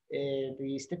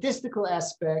the statistical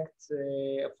aspect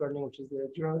of learning, which is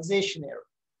the generalization error.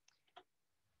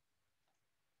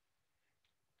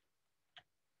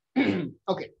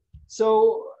 Okay,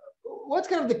 so what's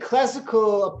kind of the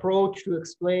classical approach to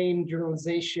explain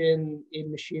generalization in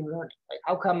machine learning? Like,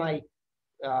 how come I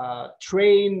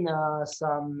train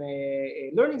some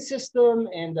learning system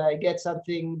and I get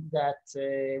something that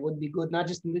would be good, not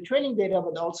just in the training data,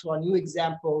 but also on new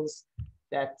examples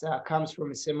that comes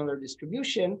from a similar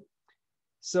distribution.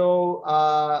 So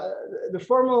the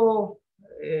formal,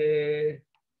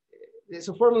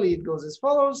 so formally it goes as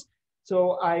follows.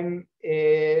 So I'm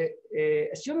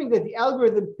assuming that the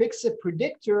algorithm picks a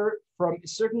predictor from a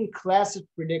certain class of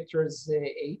predictors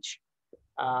H.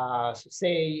 So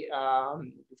say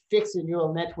fix a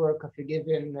neural network of a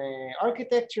given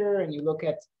architecture, and you look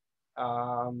at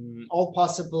all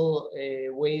possible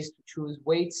ways to choose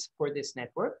weights for this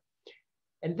network.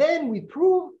 And then we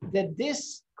prove that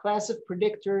this class of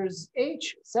predictors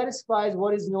H satisfies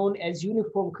what is known as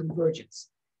uniform convergence.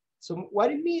 So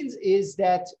what it means is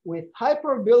that with high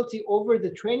probability over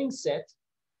the training set,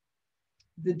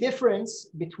 the difference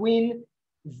between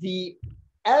the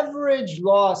average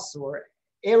loss or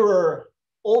error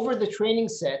over the training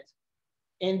set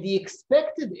and the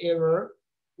expected error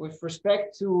with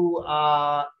respect to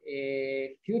a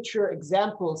future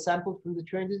example sampled from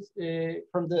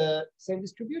the same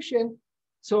distribution.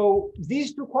 So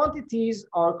these two quantities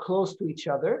are close to each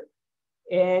other,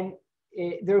 and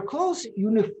they're close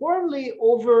uniformly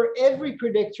over every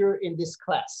predictor in this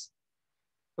class.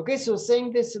 Okay, so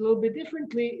saying this a little bit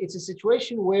differently, it's a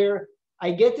situation where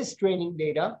I get this training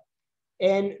data,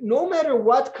 and no matter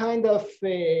what kind of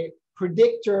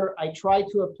predictor I try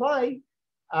to apply,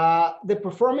 the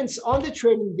performance on the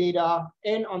training data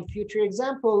and on future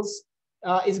examples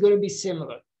is going to be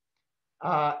similar.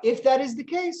 If that is the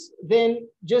case, then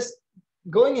just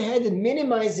going ahead and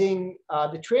minimizing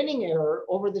the training error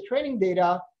over the training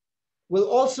data will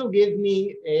also give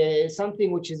me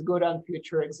something which is good on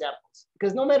future examples.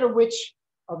 Because no matter which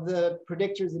of the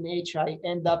predictors in H I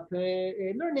end up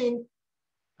learning,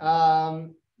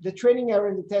 the training error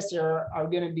and the test error are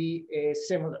going to be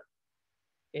similar.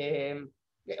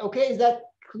 Okay, is that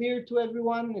clear to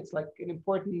everyone? It's like an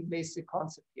important basic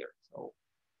concept here. So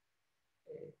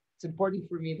it's important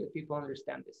for me that people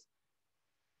understand this.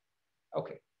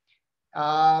 Okay.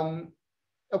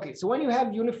 Okay, so when you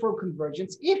have uniform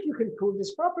convergence, if you can prove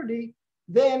this property,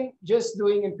 then just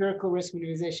doing empirical risk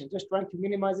minimization, just trying to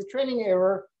minimize the training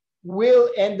error, will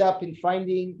end up in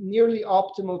finding nearly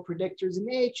optimal predictors in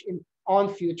H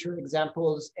on future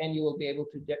examples, and you will be able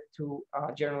to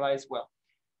generalize well.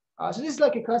 So this is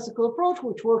like a classical approach,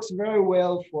 which works very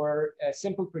well for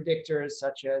simple predictors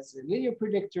such as linear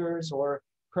predictors or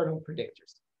kernel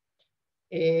predictors.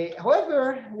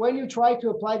 However, when you try to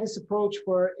apply this approach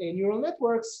for neural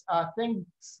networks, things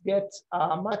get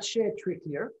much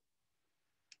trickier.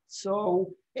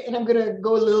 So, and I'm going to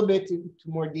go a little bit into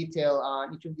more detail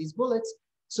on each of these bullets.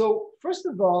 So first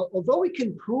of all, although we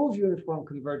can prove uniform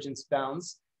convergence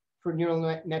bounds for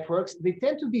neural networks, they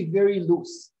tend to be very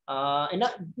loose. And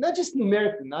not just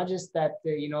numerically, not just that,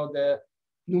 you know, the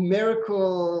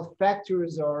numerical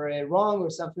factors are wrong or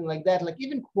something like that. Like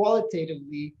even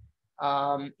qualitatively,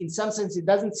 in some sense, it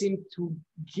doesn't seem to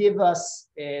give us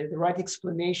the right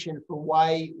explanation for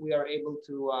why we are able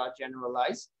to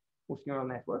generalize with neural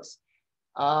networks.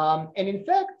 And in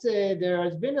fact, there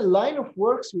has been a line of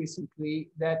works recently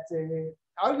that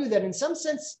argue that in some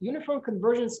sense, uniform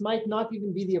convergence might not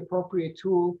even be the appropriate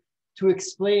tool to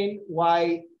explain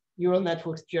why neural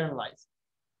networks generalize,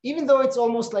 even though it's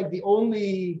almost like the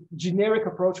only generic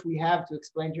approach we have to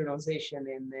explain generalization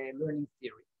in learning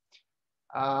theory.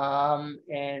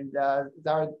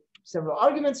 There are several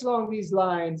arguments along these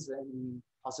lines and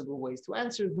possible ways to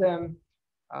answer them.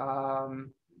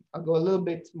 I'll go a little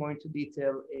bit more into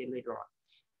detail later on.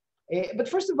 But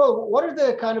first of all, what are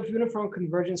the kind of uniform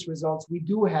convergence results we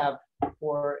do have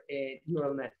for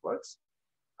neural networks?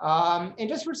 And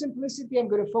just for simplicity, I'm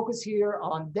going to focus here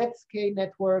on depth K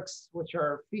networks, which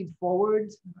are feed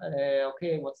forward.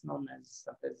 Okay, what's known as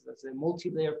a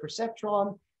multi-layer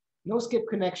perceptron, no skip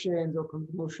connections or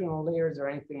convolutional layers or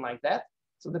anything like that.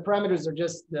 So the parameters are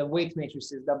just the weight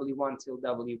matrices W1 till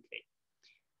WK.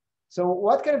 So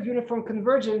what kind of uniform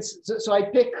convergence? So I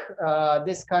pick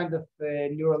this kind of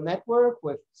neural network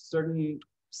with certain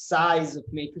size of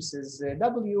matrices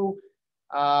W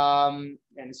and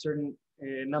a certain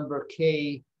number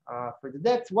K for the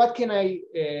depth. What can I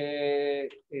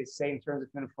say in terms of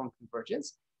uniform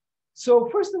convergence? So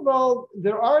first of all,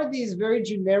 there are these very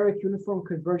generic uniform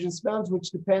convergence bounds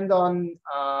which depend on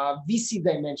VC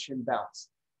dimension bounds.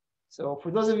 So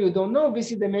for those of you who don't know,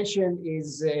 VC dimension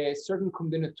is a certain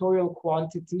combinatorial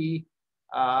quantity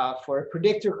for a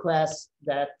predictor class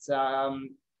that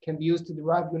can be used to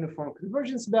derive uniform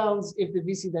convergence bounds. If the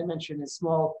VC dimension is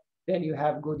small, then you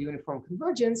have good uniform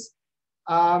convergence.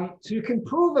 So you can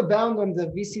prove a bound on the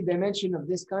VC dimension of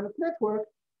this kind of network,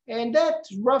 and that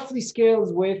roughly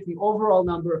scales with the overall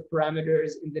number of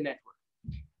parameters in the network.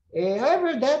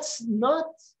 However, that's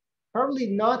probably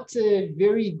not a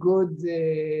very good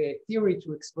theory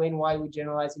to explain why we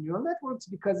generalize in neural networks,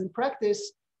 because in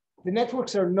practice, the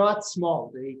networks are not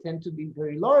small. They tend to be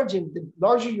very large, and the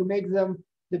larger you make them,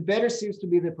 the better seems to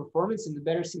be the performance and the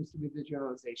better seems to be the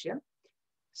generalization.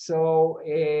 So,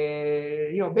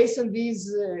 you know, based on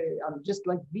these, just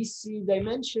like VC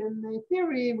dimension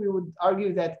theory, we would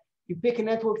argue that you pick a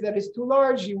network that is too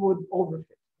large, you would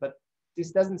overfit, but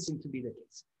this doesn't seem to be the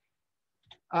case.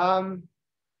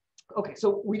 Okay,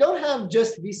 so we don't have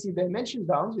just VC dimension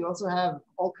bounds. We also have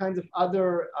all kinds of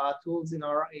other tools in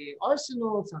our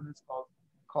arsenal. Sometimes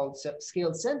called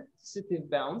scale sensitive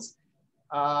bounds.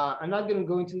 I'm not going to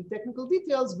go into the technical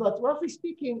details, but roughly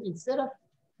speaking, instead of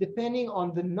depending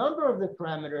on the number of the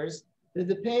parameters, they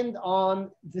depend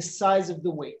on the size of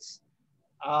the weights,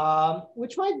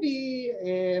 which might be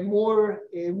a more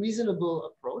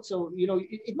reasonable approach. So, you know,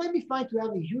 it might be fine to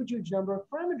have a huge number of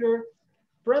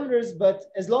parameters, but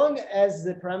as long as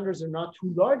the parameters are not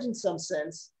too large in some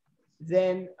sense,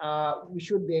 then we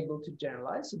should be able to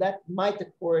generalize. So that might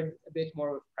accord a bit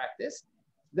more with practice.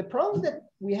 The problem that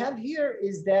we have here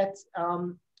is that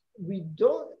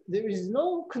there is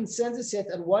no consensus yet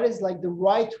on what is like the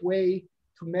right way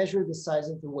to measure the size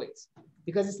of the weights,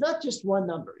 because it's not just one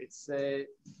number, it's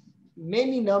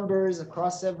many numbers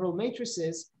across several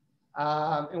matrices.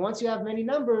 And once you have many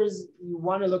numbers, you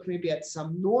want to look maybe at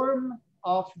some norm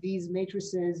of these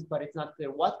matrices, but it's not clear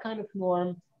what kind of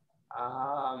norm.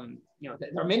 You know,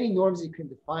 there are many norms you can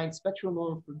define: spectral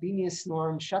norm, Frobenius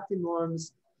norm, Schatten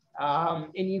norms,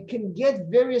 and you can get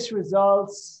various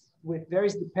results with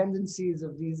various dependencies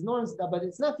of these norms, but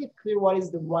it's not yet clear what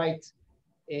is the right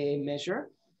measure.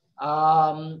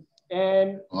 And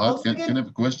can I have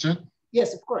a question?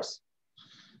 Yes, of course.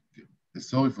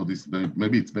 Sorry for this,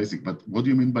 maybe it's basic, but what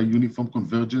do you mean by uniform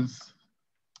convergence?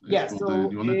 Yeah, so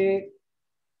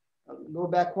I'll go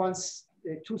back once,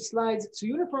 2 slides. So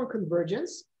uniform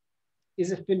convergence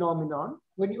is a phenomenon.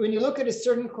 When you look at a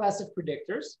certain class of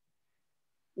predictors,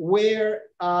 where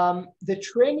the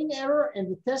training error and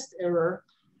the test error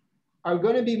are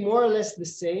going to be more or less the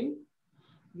same,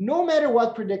 no matter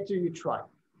what predictor you try.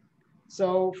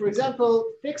 So for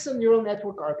example, fix a neural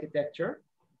network architecture.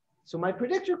 So my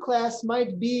predictor class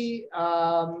might be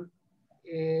all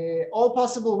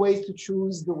possible ways to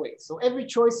choose the weights. So every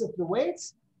choice of the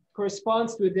weights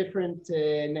corresponds to a different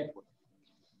network.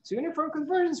 So uniform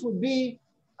convergence would be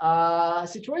a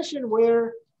situation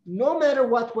where no matter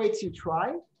what weights you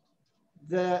try,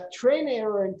 the train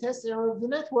error and test error of the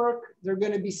network, they're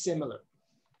going to be similar.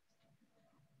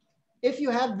 If you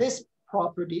have this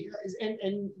property,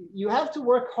 and you have to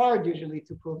work hard usually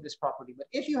to prove this property, but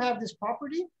if you have this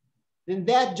property, then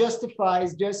that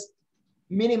justifies just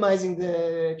minimizing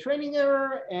the training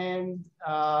error, and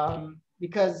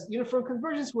because uniform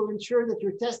convergence will ensure that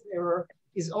your test error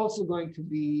is also going to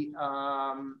be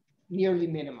nearly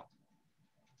minimal.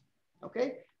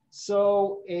 Okay,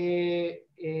 so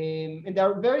and there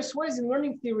are various ways in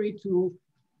learning theory to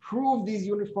prove these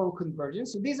uniform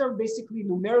convergence. So these are basically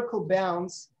numerical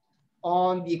bounds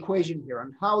on the equation here,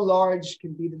 on how large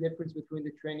can be the difference between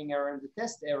the training error and the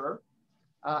test error.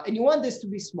 And you want this to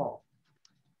be small.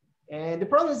 And the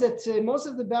problem is that most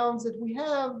of the bounds that we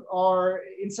have are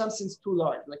in some sense too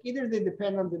large. Like either they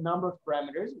depend on the number of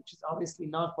parameters, which is obviously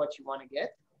not what you want to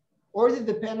get, or they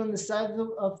depend on the size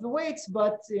of the weights,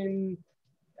 but in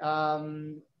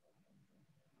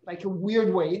like a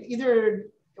weird way, either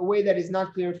a way that is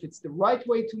not clear if it's the right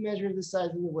way to measure the size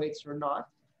of the weights or not.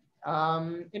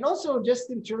 And also just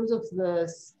in terms of the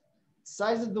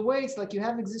size of the weights, like you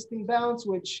have existing bounds,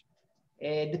 which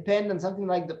depend on something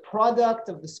like the product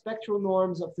of the spectral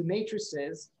norms of the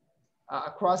matrices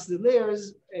across the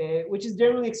layers, which is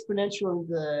generally exponential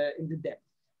in the depth.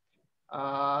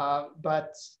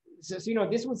 But so, you know,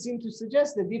 this would seem to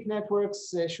suggest that deep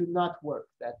networks should not work,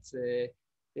 that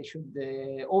they should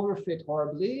overfit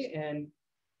horribly, and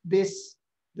this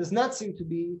does not seem to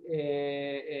be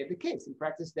the case. In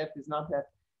practice, depth is not that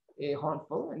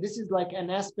harmful, and this is like an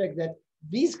aspect that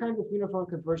these kinds of uniform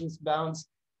convergence bounds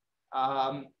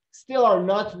still are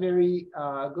not very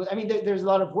good. I mean, there's a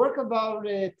lot of work about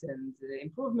it and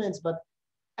improvements, but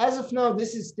as of now,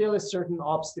 this is still a certain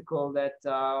obstacle that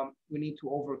we need to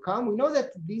overcome. We know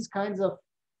that these kinds of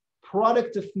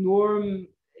product of norm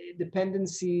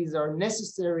dependencies are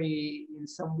necessary in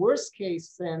some worst case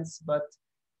sense, but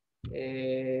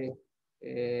it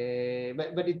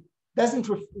doesn't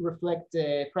reflect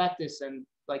practice, and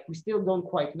like we still don't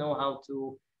quite know how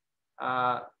to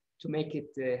make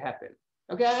it happen.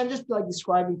 Okay, I'm just like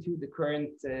describing to you the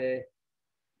current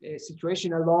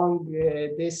situation along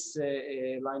this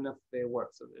line of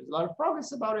work. So there's a lot of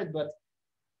progress about it, but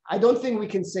I don't think we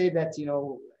can say that, you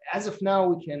know, as of now,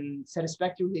 we can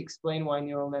satisfactorily explain why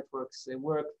neural networks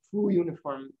work through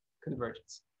uniform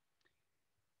convergence.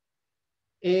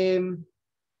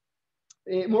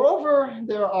 Moreover,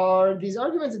 there are these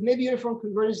arguments that maybe uniform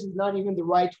convergence is not even the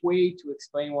right way to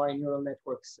explain why neural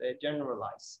networks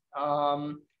generalize.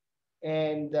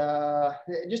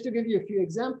 Just to give you a few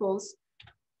examples,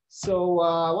 so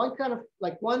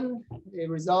one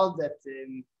result that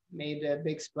made a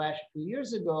big splash a few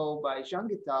years ago by Zhang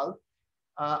et al.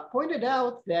 Pointed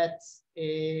out that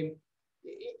if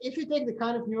you take the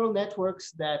kind of neural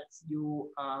networks that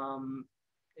you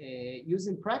use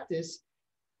in practice,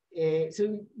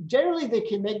 so generally they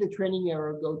can make the training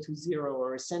error go to zero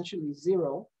or essentially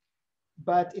zero,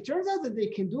 but it turns out that they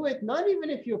can do it not even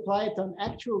if you apply it on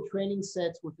actual training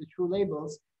sets with the true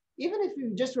labels, even if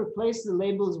you just replace the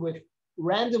labels with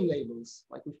random labels,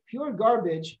 like with pure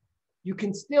garbage, you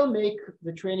can still make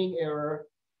the training error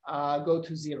go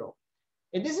to zero.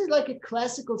 And this is like a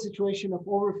classical situation of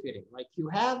overfitting. Like you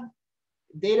have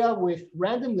data with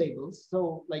random labels,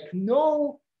 so like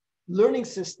no learning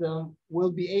system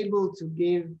will be able to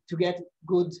get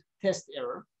good test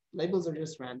error. Labels are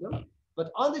just random.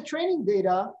 But on the training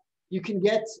data, you can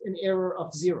get an error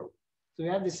of zero. So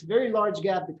you have this very large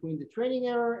gap between the training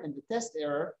error and the test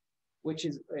error, which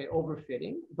is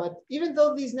overfitting. But even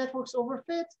though these networks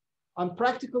overfit, on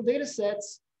practical data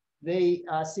sets, they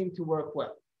seem to work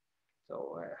well.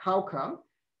 So how come?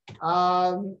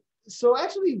 So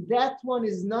actually, that one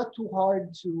is not too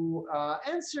hard to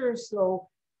answer. So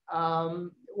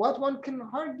what one can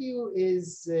argue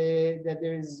is that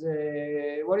there's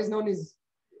what is known as,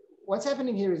 what's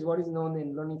happening here is what is known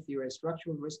in learning theory as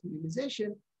structural risk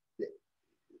minimization.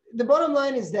 The bottom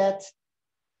line is that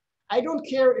I don't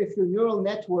care if your neural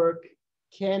network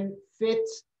can fit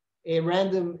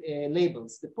random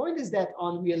labels. The point is that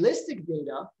on realistic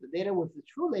data, the data with the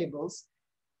true labels,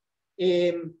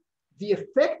 the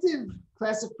effective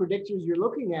class of predictors you're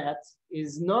looking at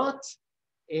is not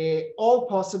all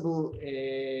possible,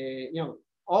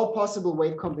 all possible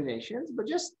weight combinations, but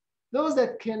just those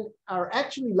that are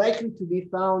actually likely to be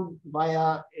found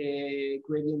via a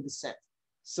gradient descent.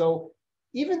 So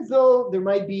even though there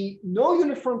might be no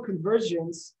uniform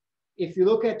convergence, if you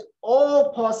look at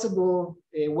all possible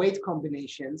weight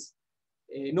combinations,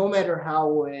 no matter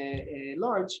how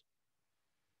large,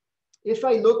 if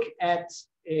I look at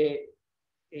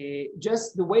just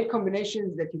the weight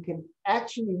combinations that you can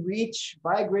actually reach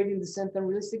by gradient descent on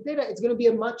realistic data, it's going to be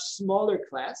a much smaller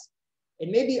class.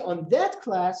 And maybe on that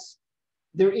class,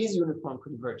 there is uniform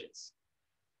convergence.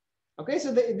 Okay,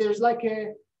 so there's like a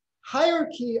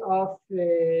hierarchy of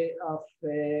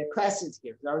classes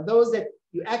here. There are those that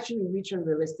you actually reach on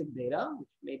realistic data, which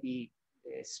may be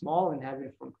small and have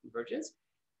uniform convergence.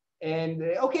 And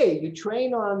okay, you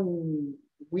train on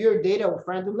weird data with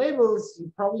random labels,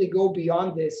 you probably go beyond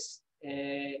this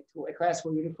to a class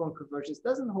where uniform convergence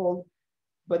doesn't hold,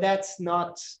 but that's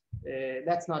not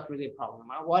really a problem.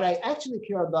 What I actually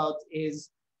care about is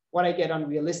what I get on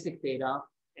realistic data,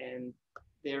 and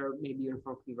there maybe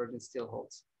uniform convergence still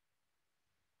holds.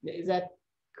 Is that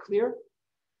clear?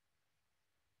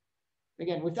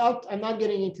 Again, I'm not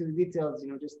getting into the details,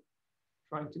 just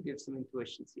trying to give some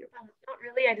intuitions here. Not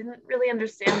really. I didn't really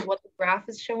understand what the graph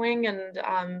is showing, and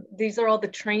these are all the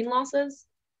train losses.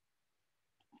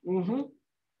 Mm-hmm.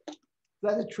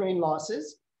 That's the train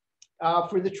losses.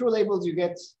 For the true labels, you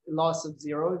get a loss of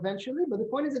 0 eventually. But the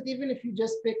point is that even if you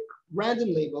just pick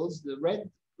random labels, the red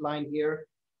line here,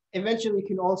 eventually you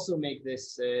can also make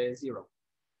this 0.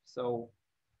 So,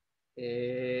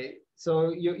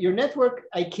 your network,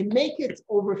 I can make it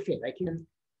overfit. I can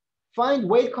find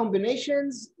weight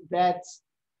combinations that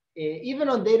even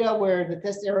on data where the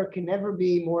test error can never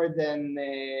be more than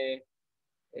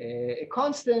a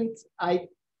constant, I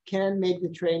can make the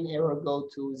train error go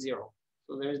to 0.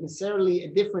 So there's necessarily a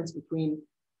difference between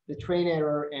the train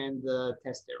error and the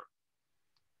test error.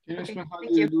 Can you explain how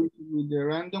do you do it with the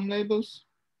random labels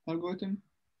algorithm?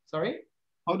 Sorry?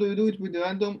 How do you do it with the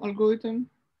random algorithm?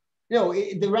 No,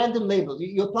 the random labels. You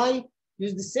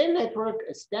use the same network,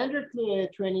 a standard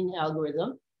training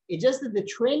algorithm. It's just that the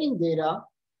training data,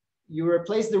 you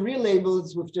replace the real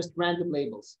labels with just random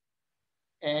labels.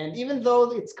 And even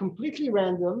though it's completely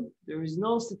random, there is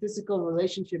no statistical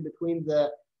relationship between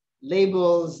the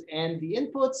labels and the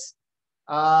inputs.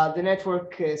 The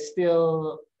network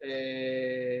still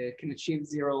can achieve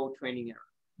 0 training error.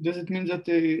 Does it mean that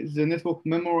the network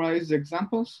memorizes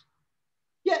examples?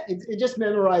 Yeah, it just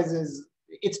memorizes.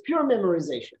 It's pure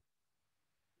memorization.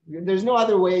 There's no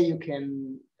other way you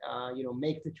can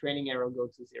make the training error go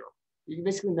to 0. You can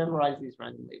basically memorize these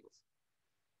random labels.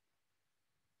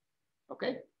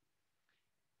 Okay.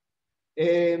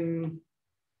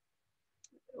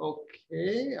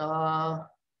 Okay.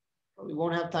 Probably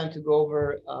won't have time to go over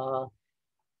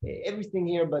everything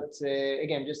here, but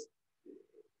again, just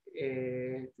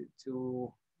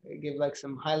to give like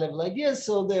some high-level ideas.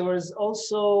 So there was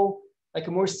also like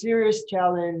a more serious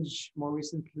challenge more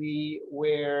recently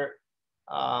where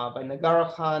by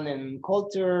Nagara Khan and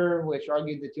Coulter, which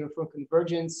argued that uniform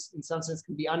convergence in some sense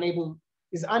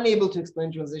is unable to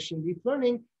explain transition in deep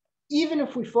learning, even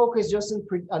if we focus just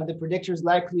on the predictors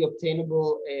likely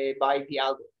obtainable by the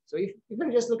algorithm. So if you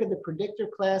can just look at the predictor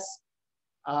class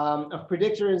of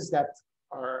predictors that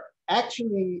are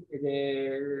actually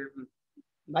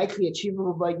likely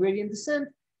achievable by gradient descent,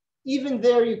 even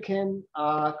there you can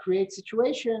create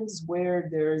situations where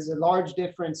there's a large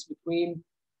difference between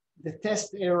the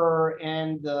test error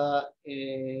and the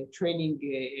training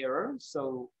error.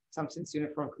 So in some sense,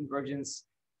 uniform convergence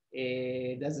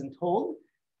doesn't hold.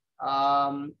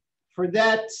 For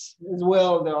that as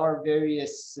well, there are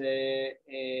various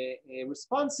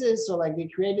responses. So like they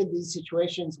created these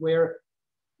situations where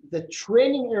the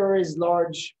training error is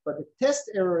large, but the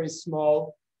test error is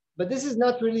small. But this is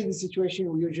not really the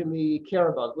situation we usually care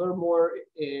about. We're more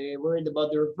worried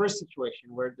about the reverse situation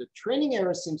where the training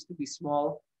error seems to be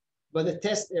small, but the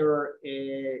test error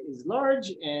is large.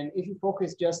 And if you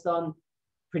focus just on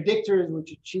predictors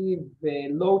which achieve a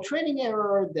low training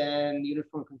error, then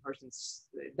uniform convergence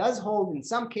does hold in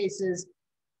some cases.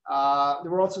 There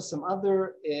were also some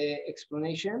other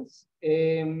explanations.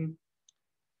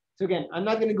 So again, I'm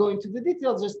not going to go into the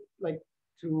details, just like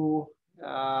to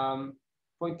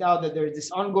point out that there's this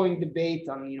ongoing debate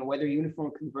on whether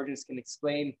uniform convergence can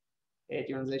explain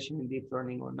generalization in deep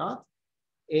learning or not.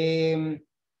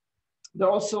 There are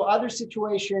also other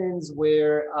situations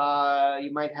where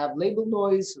you might have label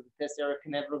noise, so the test error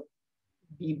can never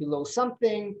be below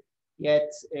something, yet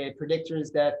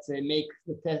predictors that make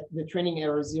the training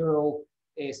error 0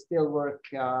 still work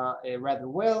rather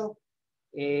well.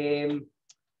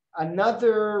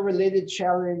 Another related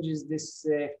challenge is this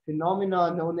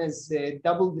phenomenon known as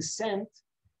double descent.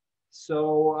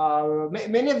 So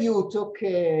many of you who took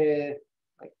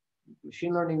like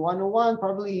Machine Learning 101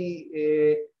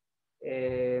 probably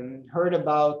heard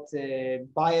about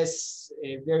bias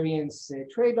variance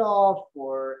trade-off,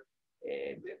 or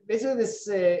basically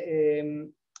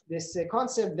this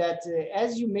concept that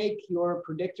as you make your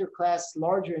predictor class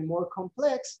larger and more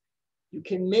complex, you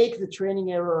can make the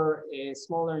training error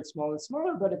smaller and smaller and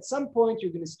smaller, but at some point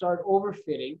you're going to start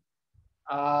overfitting.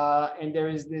 And there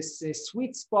is this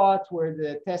sweet spot where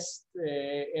the test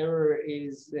error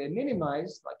is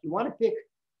minimized. Like you want to pick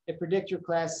a predictor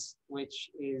class which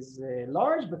is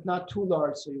large, but not too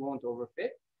large, so you won't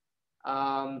overfit.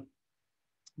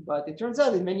 But it turns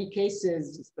out in many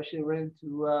cases, especially related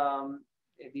to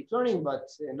deep learning, but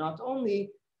not only,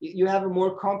 you have a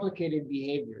more complicated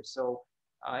behavior. So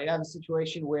you have a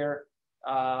situation where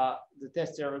the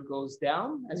test error goes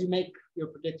down as you make your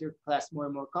predictor class more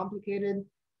and more complicated.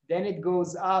 Then it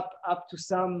goes up to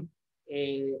some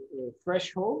a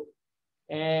threshold.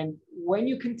 And when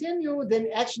you continue, then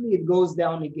actually it goes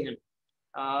down again.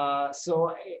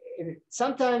 So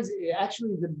sometimes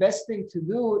actually the best thing to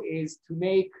do is to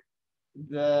make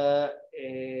the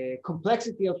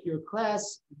complexity of your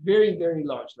class very, very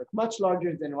large, like much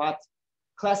larger than what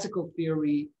classical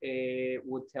theory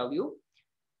would tell you.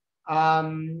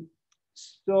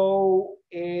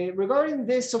 Regarding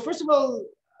this, so first of all,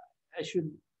 I should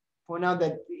point out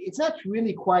that it's not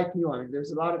really quite new. I mean,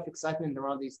 there's a lot of excitement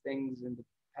around these things in the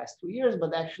past 2 years,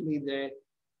 but actually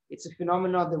it's a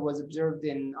phenomenon that was observed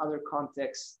in other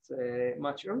contexts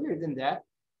much earlier than that.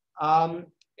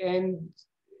 And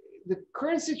the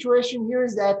current situation here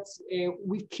is that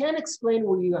we can't explain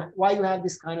why you have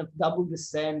this kind of double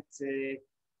descent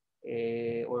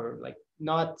or like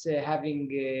not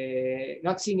seeing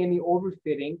any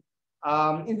overfitting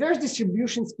in various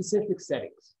distribution specific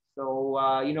settings. So,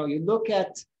 you look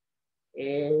at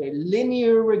a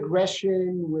linear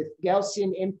regression with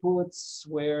Gaussian inputs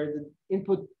where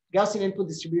the Gaussian input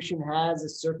distribution has a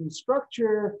certain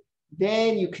structure,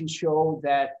 then you can show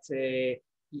that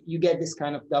you get this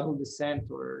kind of double descent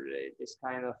or this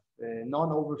kind of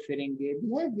non-overfitting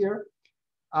behavior.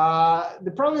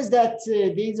 The problem is that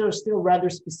these are still rather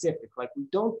specific. Like we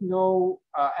don't know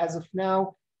as of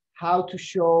now how to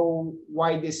show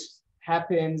why this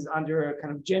happens under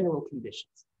kind of general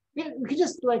conditions. We could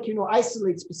just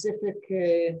isolate specific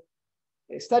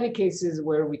study cases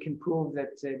where we can prove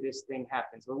that this thing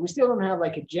happens. But we still don't have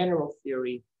like a general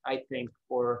theory, I think,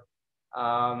 for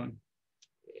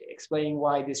explaining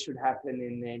why this should happen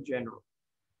in general.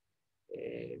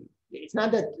 It's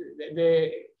not that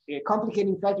the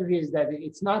complicating factor here is that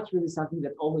it's not really something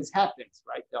that always happens,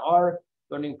 right? There are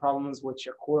learning problems which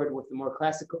accord with the more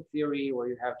classical theory where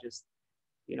you have just,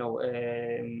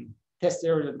 test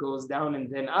error that goes down and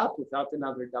then up without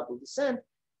another double descent.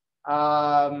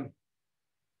 But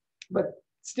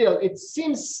still, it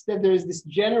seems that there is this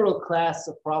general class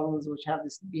of problems which have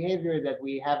this behavior that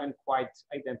we haven't quite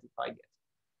identified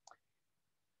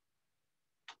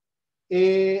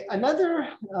yet. Another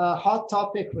hot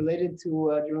topic related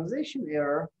to generalization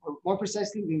error, or more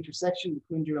precisely the intersection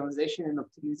between generalization and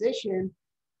optimization,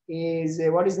 is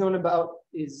what is known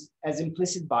as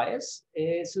implicit bias.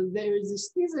 So there is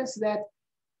this thesis that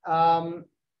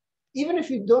even if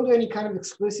you don't do any kind of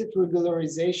explicit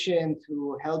regularization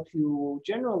to help you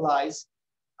generalize,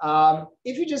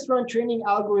 if you just run training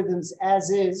algorithms as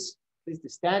is, at least the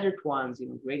standard ones,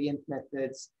 gradient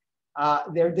methods,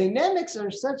 their dynamics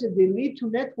are such that they lead to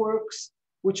networks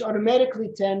which automatically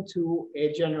tend to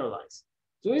generalize.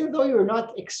 So even though you're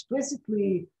not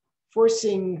explicitly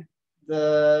forcing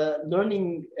the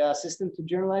learning system to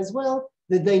generalize well,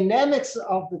 the dynamics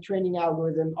of the training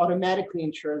algorithm automatically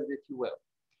ensures that you will.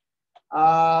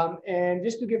 And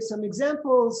just to give some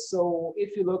examples, so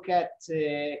if you look at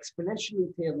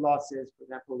exponentially tailed losses, for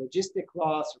example, logistic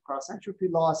loss or cross entropy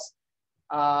loss.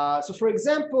 So for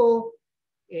example,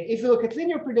 if you look at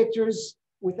linear predictors,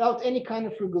 without any kind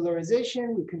of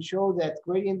regularization, we can show that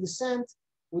gradient descent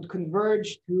would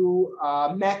converge to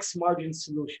a max margin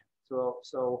solution.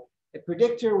 So a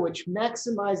predictor which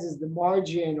maximizes the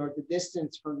margin or the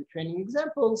distance from the training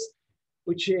examples,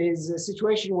 which is a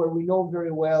situation where we know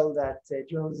very well that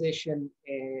generalization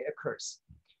occurs.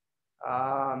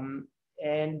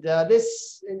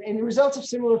 This results of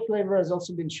similar flavor has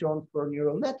also been shown for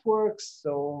neural networks.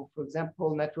 So for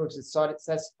example, networks that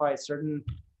satisfy a certain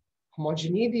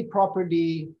homogeneity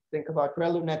property, think about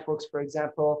ReLU networks, for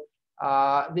example,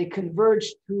 they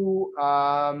converge to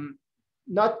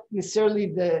not necessarily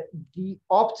the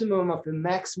optimum of the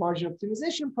max margin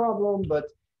optimization problem, but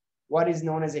what is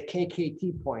known as a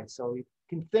KKT point. So you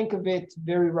can think of it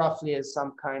very roughly as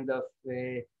some kind of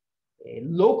a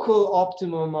local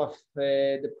optimum of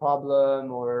the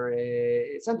problem, or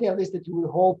something at least that you would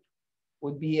hope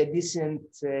would be a decent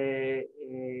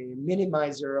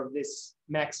minimizer of this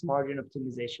max margin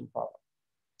optimization problem.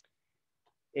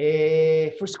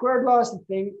 For squared loss,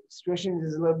 the situation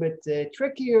is a little bit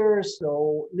trickier.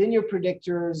 So linear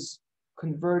predictors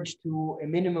converge to a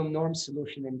minimum norm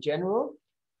solution in general,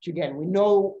 which again, we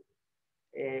know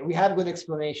we have good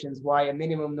explanations why a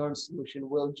minimum norm solution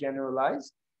will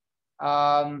generalize.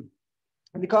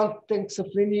 In the context of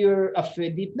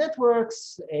deep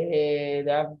networks,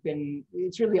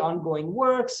 it's really ongoing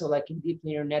work. So like in deep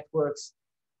linear networks,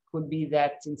 could be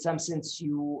that in some sense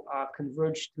you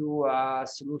converge to a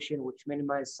solution which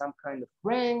minimizes some kind of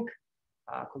rank,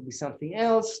 could be something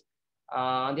else.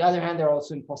 On the other hand, there are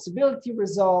also impossibility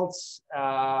results.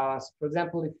 For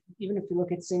example, even if you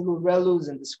look at single ReLUs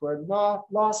and the squared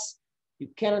loss, you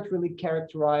cannot really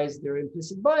characterize their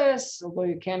implicit bias, although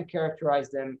you can characterize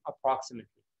them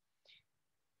approximately.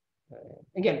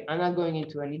 Again, I'm not going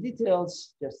into any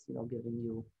details, just giving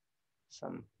you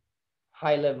some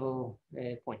high-level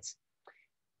points.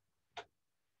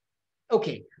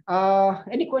 Okay,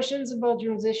 any questions about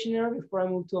generalization error before I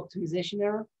move to optimization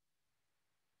error?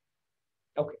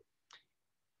 Okay,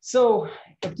 so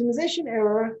optimization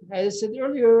error, as I said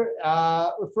earlier,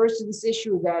 refers to this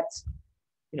issue that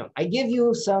I give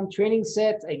you some training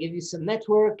set, I give you some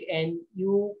network, and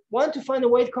you want to find a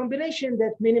weight combination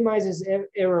that minimizes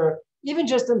error, even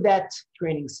just on that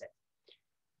training set.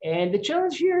 And the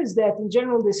challenge here is that in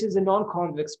general, this is a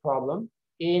non-convex problem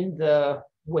in the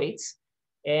weights.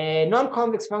 A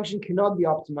non-convex function cannot be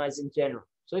optimized in general.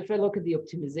 So if I look at the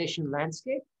optimization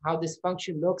landscape, how this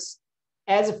function looks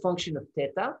as a function of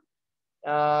theta,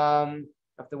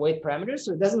 of the weight parameters.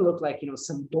 So it doesn't look like,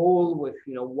 some bowl with,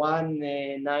 one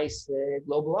nice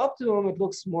global optimum. It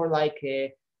looks more like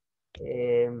a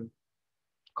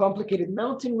complicated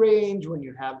mountain range when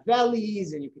you have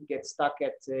valleys and you can get stuck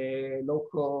at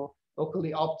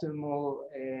locally optimal,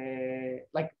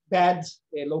 like bad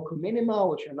local minima,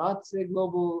 which are not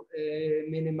global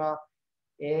minima.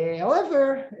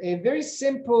 However, a very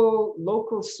simple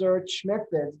local search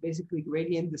methods, basically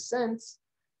gradient descents,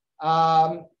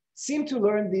 seem to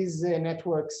learn these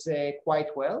networks quite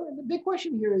well. And the big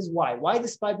question here is why? Why,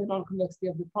 despite the non-convexity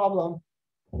of the problem,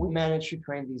 we managed to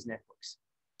train these networks?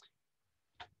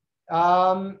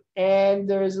 And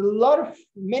there's a lot of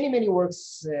many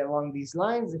works along these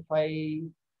lines. If I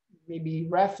maybe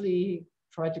roughly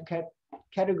try to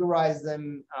categorize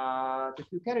them to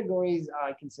two categories,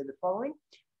 I can say the following.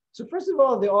 So first of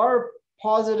all, there are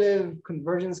positive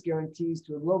convergence guarantees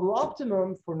to a global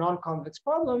optimum for non-convex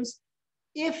problems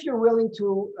if you're willing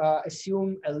to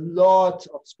assume a lot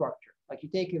of structure. Like you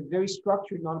take a very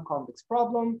structured non-convex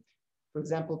problem, for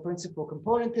example, principal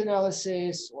component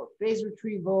analysis or phase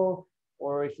retrieval,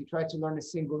 or if you try to learn a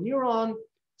single neuron.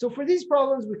 So for these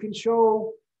problems, we can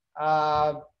show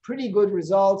pretty good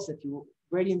results that your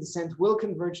gradient descent will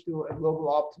converge to a global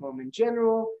optimum in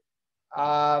general.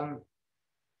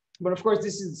 But of course,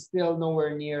 this is still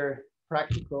nowhere near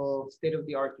practical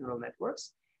state-of-the-art neural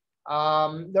networks.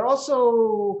 There are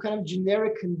also kind of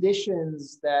generic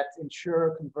conditions that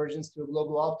ensure convergence to a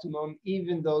global optimum,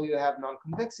 even though you have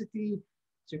non-convexity.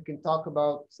 So you can talk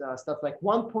about stuff like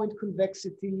one-point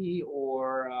convexity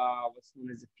or what's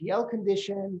known as a PL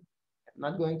condition. I'm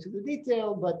not going to the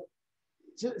detail, but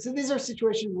so these are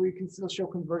situations where you can still show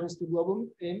convergence to global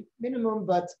minimum,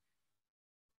 but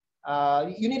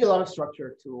you need a lot of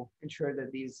structure to ensure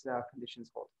that these conditions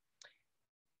hold.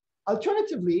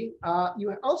 Alternatively,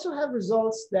 you also have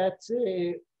results that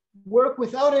work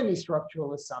without any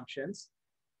structural assumptions,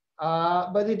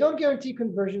 but they don't guarantee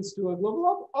convergence to a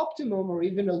global optimum or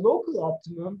even a local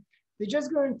optimum. They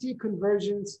just guarantee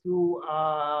convergence to,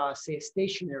 say, a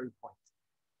stationary point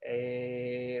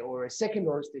or a second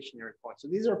order stationary point. So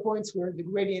these are points where the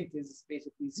gradient is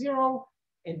basically zero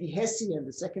and the Hessian,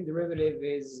 the second derivative,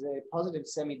 is positive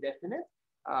semi-definite.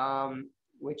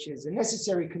 Which is a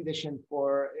necessary condition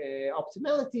for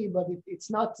optimality, but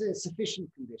it's not a sufficient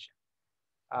condition.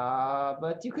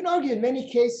 But you can argue in many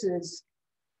cases,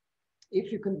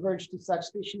 if you converge to such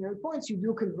stationary points, you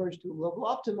do converge to a global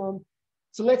optimum.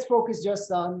 So let's focus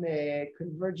just on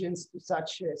convergence to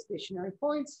such stationary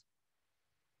points.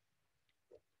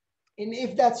 And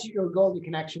if that's your goal, you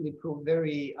can actually prove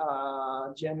very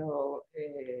general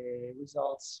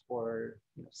results for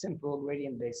simple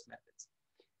gradient-based methods.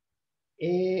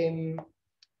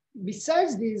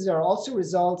 Besides these, there are also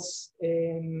results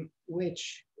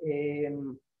which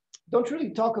don't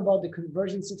really talk about the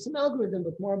convergence of some algorithm,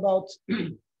 but more about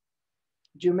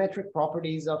geometric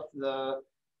properties of the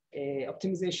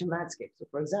optimization landscape. So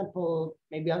for example,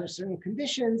 maybe under certain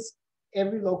conditions,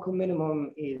 every local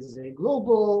minimum is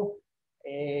global,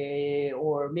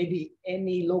 or maybe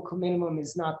any local minimum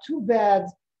is not too bad.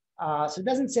 So it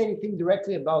doesn't say anything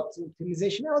directly about the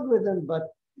optimization algorithm,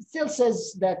 but it still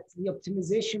says that the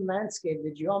optimization landscape,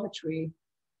 the geometry,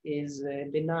 is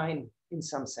benign in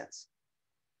some sense.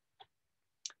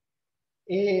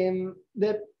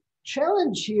 The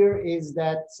challenge here is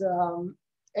that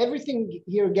everything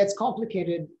here gets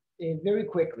complicated very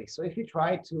quickly. So if you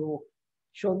try to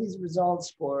show these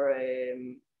results for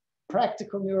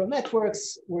practical neural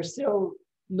networks, we're still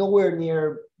nowhere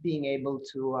near being able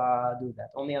to do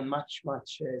that, only on much,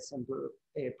 much simpler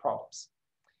problems.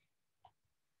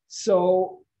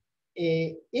 So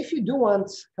if you do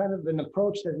want kind of an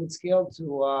approach that would scale to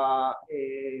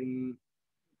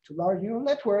large neural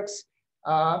networks,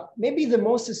 maybe the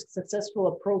most successful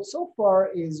approach so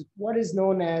far is what is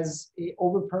known as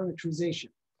overparametrization.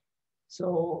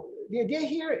 So the idea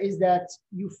here is that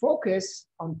you focus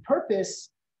on purpose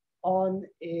on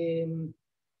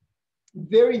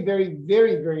very, very,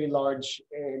 very, very large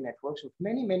networks with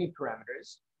many, many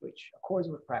parameters, which accords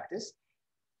with practice,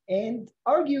 and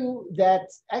argue that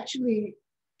actually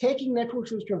taking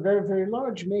networks which are very, very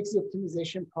large makes the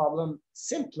optimization problem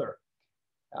simpler.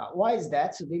 Why is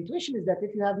that? So the intuition is that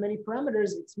if you have many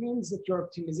parameters, it means that your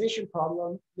optimization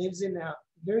problem lives in a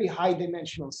very high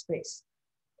dimensional space.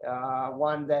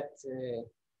 One that,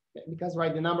 because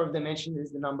right, the number of dimensions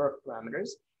is the number of parameters.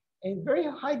 In very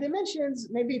high dimensions,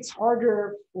 maybe it's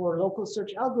harder for local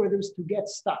search algorithms to get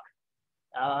stuck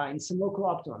in some local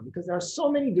optimum, because there are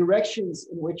so many directions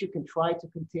in which you can try to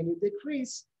continue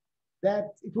decrease that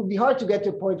it will be hard to get to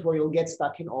a point where you'll get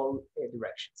stuck in all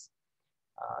directions.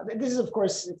 This is, of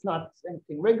course, it's not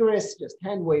anything rigorous, just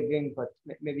hand waving, but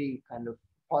maybe kind of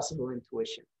possible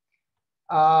intuition.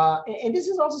 And this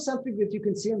is also something that you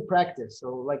can see in practice.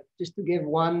 So like, just to give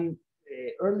one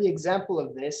early example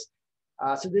of this.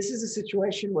 So this is a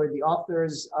situation where the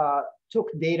authors took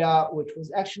data which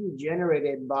was actually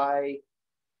generated by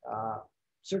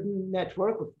certain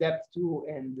network with depth 2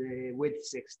 and width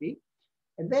 60.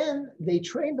 And then they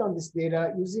trained on this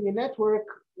data using a network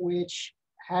which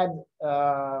had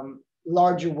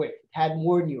larger width, had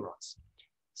more neurons.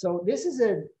 So this is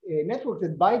a network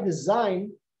that by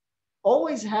design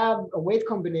always have a weight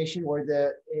combination where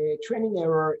the training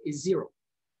error is 0,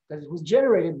 because it was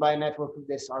generated by a network of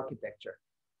this architecture.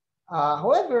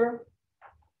 However,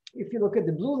 if you look at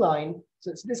the blue line,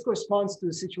 so this corresponds to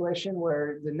a situation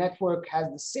where the network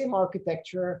has the same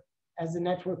architecture as the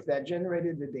network that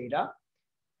generated the data.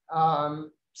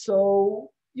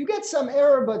 So you get some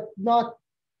error, but not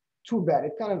too bad.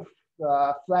 It kind of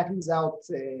flattens out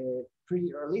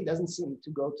pretty early, doesn't seem to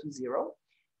go to 0.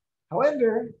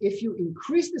 However, if you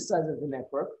increase the size of the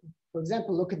network, for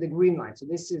example, look at the green line. So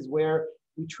this is where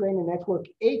we train a network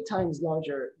 8 times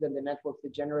larger than the network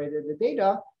that generated the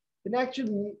data, then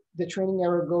actually the training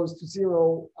error goes to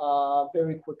 0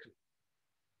 very quickly.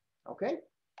 Okay,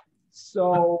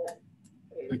 so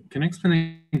can you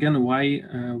explain again why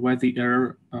the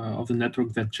error of the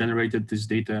network that generated this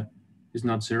data is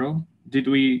not 0? Did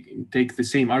we take the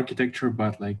same architecture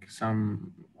but like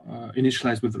some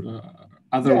initialized with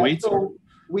other weights? So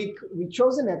we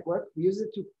chose a network, we used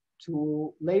it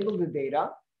to label the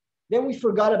data. Then we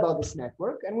forgot about this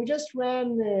network and we just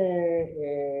ran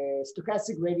a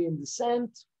stochastic gradient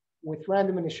descent with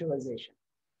random initialization.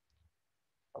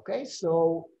 Okay,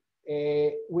 so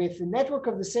with a network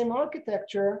of the same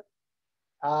architecture,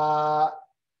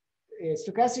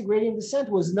 stochastic gradient descent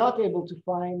was not able to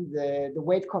find the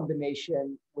weight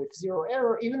combination with 0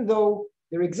 error, even though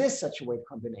there exists such a weight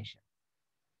combination.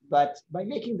 But by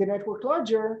making the network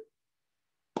larger,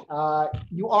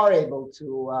 you are able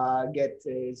to get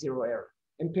 0 error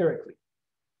empirically,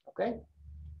 okay?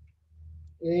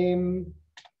 And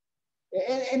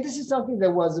this is something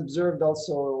that was observed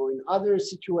also in other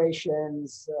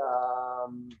situations.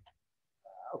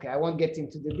 Okay, I won't get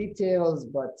into the details,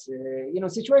 but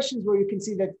situations where you can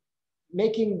see that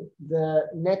making the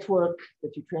network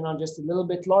that you train on just a little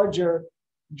bit larger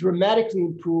dramatically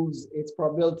improves its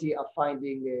probability of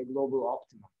finding a global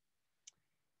optimum.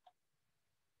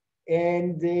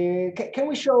 And can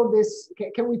we show this?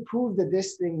 Can we prove that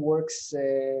this thing works,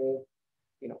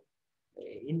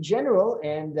 in general?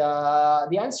 And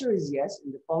the answer is yes,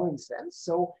 in the following sense.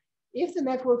 So if the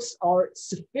networks are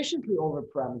sufficiently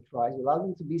overparameterized, allow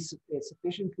them to be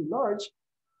sufficiently large,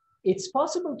 it's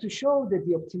possible to show that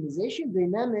the optimization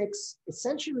dynamics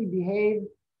essentially behave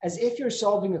as if you're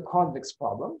solving a convex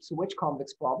problem. So which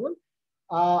convex problem?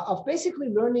 Of basically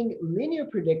learning linear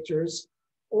predictors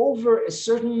over a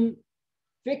certain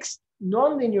fixed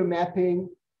nonlinear mapping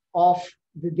of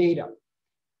the data.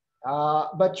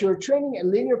 But you're training a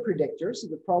linear predictor, so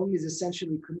the problem is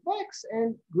essentially convex,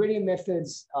 and gradient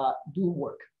methods do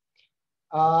work.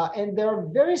 And there are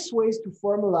various ways to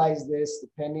formalize this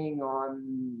depending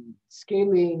on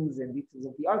scalings and details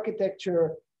of the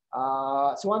architecture.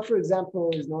 So one, for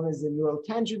example, is known as the neural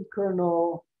tangent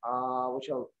kernel, which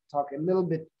I'll talk a little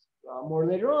bit more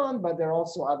later on, but there are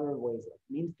also other ways like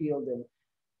mean field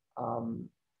and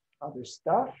other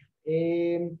stuff.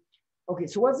 Okay,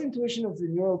 so what's the intuition of the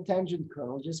neural tangent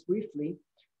kernel? Just briefly.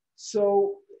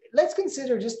 So let's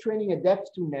consider just training a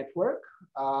depth-2 network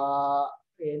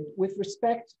and with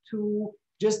respect to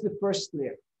just the first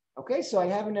layer. Okay, so I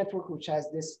have a network which has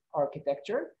this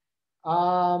architecture,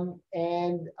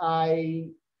 and I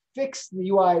fix the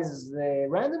UIs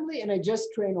randomly, and I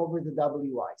just train over the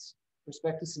WIs with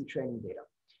respect to some training data.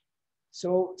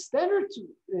 So standard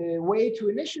way to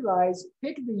initialize,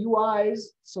 pick the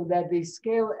UIs so that they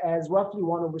scale as roughly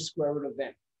 1 over square root of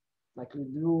n. Like we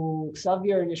do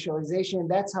Xavier initialization,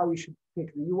 that's how you should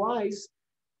pick the UIs.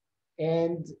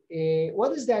 And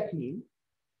what does that mean?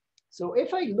 So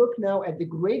if I look now at the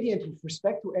gradient with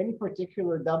respect to any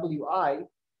particular WI,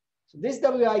 so this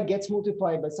WI gets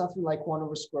multiplied by something like 1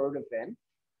 over square root of n,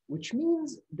 which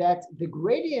means that the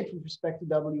gradient with respect to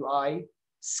WI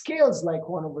scales like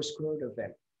 1 over square root of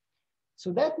n.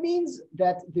 So that means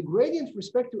that the gradient with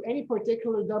respect to any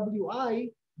particular WI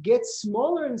gets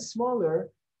smaller and smaller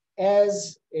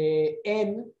as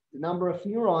n, the number of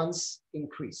neurons,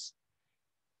 increase.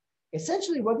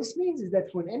 Essentially, what this means is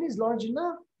that when n is large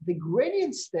enough, the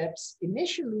gradient steps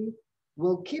initially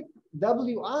will keep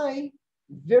WI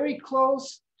very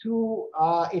close to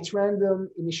its random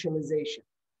initialization.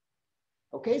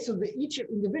 Okay, so each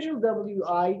individual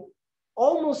WI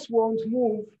almost won't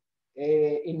move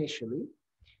initially.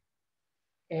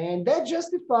 And that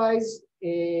justifies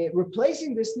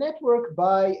replacing this network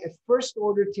by a first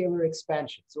order Taylor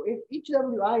expansion. So if each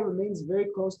WI remains very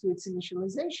close to its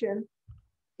initialization,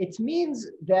 it means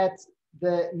that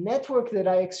the network that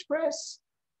I express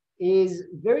is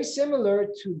very similar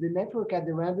to the network at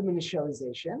the random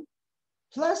initialization,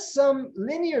 plus some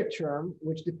linear term,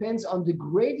 which depends on the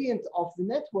gradient of the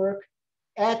network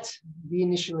at the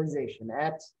initialization,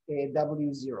 at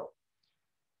W0.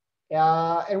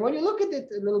 And when you look at it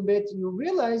a little bit, you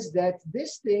realize that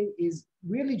this thing is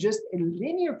really just a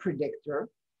linear predictor.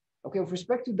 Okay, with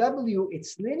respect to W,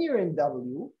 it's linear in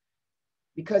W,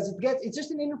 because it's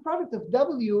just an inner product of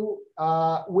W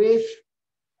with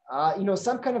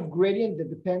some kind of gradient that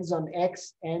depends on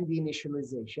X and the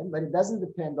initialization, but it doesn't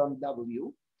depend on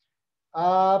W.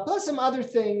 Plus some other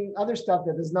stuff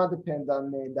that does not depend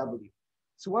on W.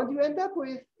 So what you end up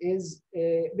with is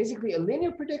basically a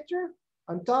linear predictor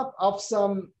on top of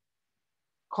some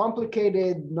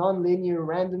complicated nonlinear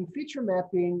random feature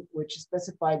mapping, which is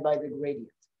specified by the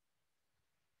gradient.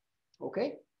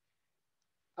 Okay.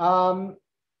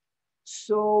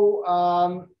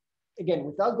 Again,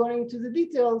 without going into the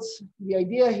details, the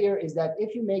idea here is that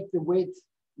if you make the width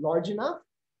large enough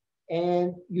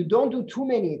and you don't do too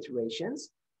many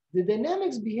iterations, the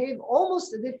dynamics behave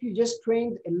almost as if you just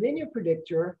trained a linear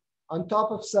predictor on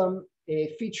top of some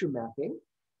feature mapping,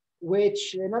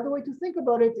 which another way to think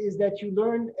about it is that you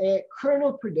learn a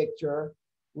kernel predictor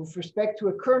with respect to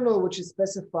a kernel which is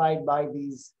specified by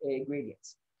these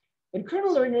gradients. And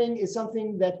kernel learning is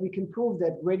something that we can prove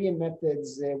that gradient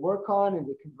methods work on, and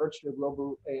they converge to a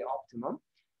global optimum.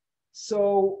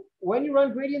 So when you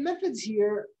run gradient methods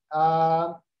here,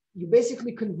 you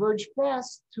basically converge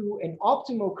fast to an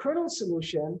optimal kernel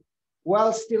solution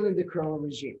while still in the kernel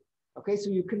regime. Okay, so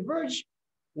you converge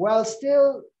while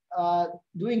still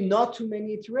doing not too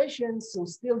many iterations, so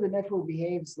still the network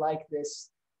behaves like this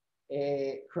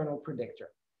kernel predictor.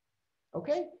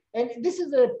 Okay, and this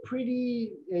is a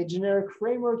pretty generic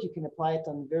framework. You can apply it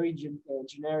on very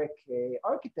generic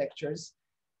architectures.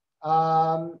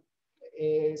 So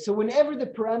whenever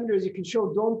the parameters you can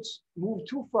show don't move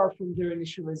too far from their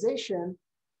initialization,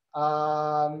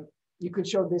 you can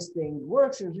show this thing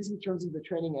works, and at least in terms of the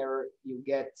training error, you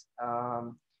get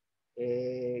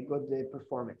a good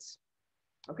performance.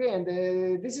 Okay, and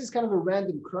this is kind of a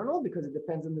random kernel because it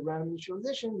depends on the random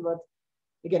initialization, but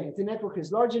again, if the network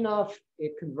is large enough,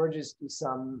 it converges to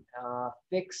some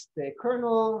fixed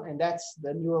kernel, and that's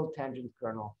the neural tangent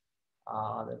kernel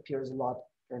that appears a lot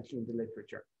currently in the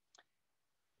literature.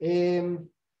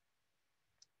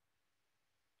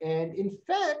 And in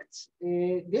fact,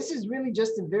 this is really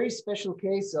just a very special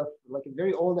case of like a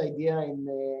very old idea in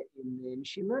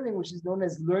machine learning, which is known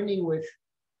as learning with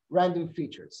random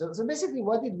features. So basically,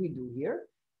 what did we do here?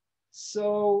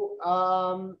 So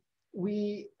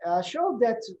we showed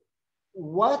that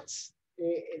what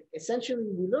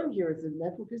essentially we learned here, if the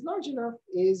network is large enough,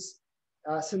 is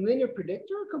some linear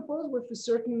predictor composed with a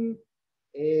certain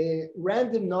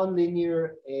random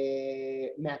nonlinear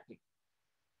mapping.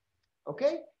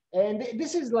 Okay, and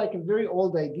this is like a very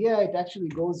old idea. It actually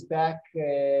goes back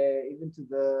even to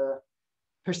the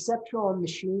perceptron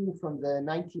machine from the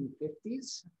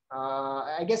 1950s.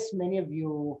 I guess many of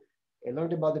you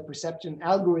learned about the perception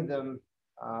algorithm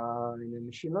in a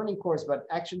machine learning course, but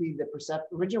actually the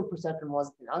original perceptron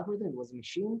wasn't an algorithm, it was a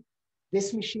machine.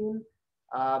 This machine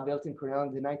built in Kernel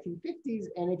in the 1950s,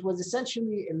 and it was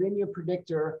essentially a linear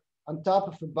predictor on top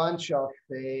of a bunch of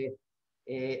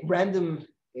random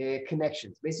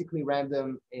connections, basically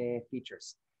random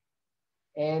features.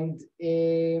 And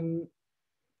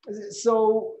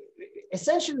so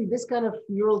essentially this kind of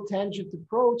neural tangent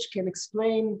approach can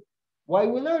explain why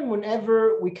we learn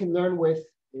whenever we can learn with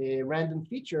random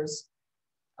features.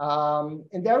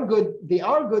 And they are good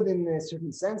in a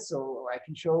certain sense. So I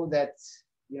can show that,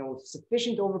 you know, with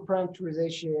sufficient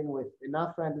overparameterization, with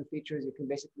enough random features, you can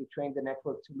basically train the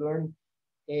network to learn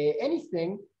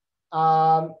anything.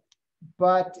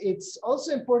 But it's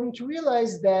also important to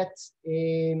realize that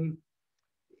the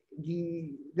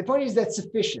point is that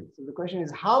sufficient. So the question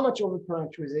is how much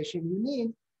overparameterization you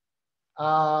need.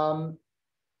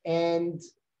 And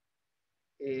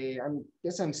I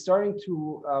guess I'm starting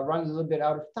to run a little bit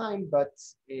out of time, but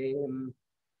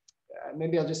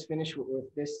maybe I'll just finish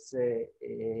with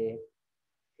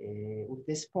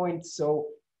this point.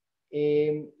 So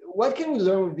what can we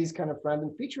learn with these kind of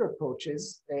random feature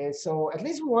approaches? So at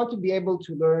least we want to be able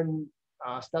to learn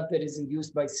stuff that is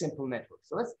induced by simple networks.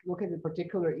 So let's look at a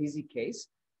particular easy case,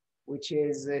 which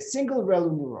is a single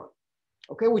ReLU neuron,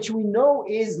 okay, which we know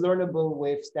is learnable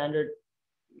with standard,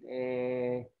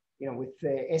 with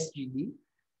SGD.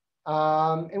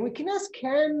 And we can ask,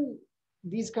 can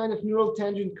these kind of neural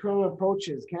tangent kernel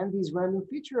approaches, can these random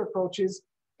feature approaches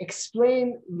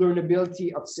explain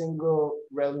learnability of single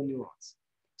ReLU neurons?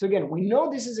 So again, we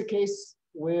know this is a case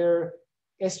where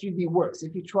SGD works.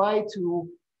 If you try to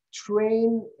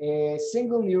train a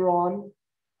single neuron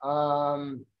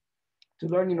to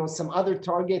learn, some other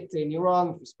target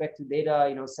neuron with respect to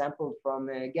data, sampled from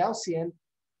Gaussian,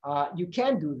 you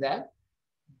can do that.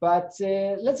 But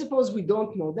let's suppose we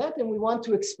don't know that, and we want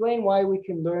to explain why we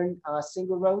can learn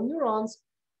single ReLU neurons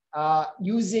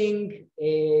using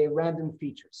random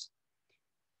features.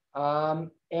 And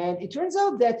it turns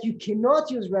out that you cannot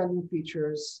use random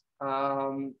features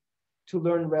to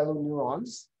learn ReLU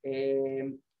neurons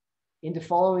in the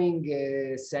following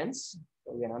sense.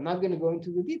 Again, I'm not going to go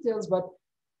into the details, but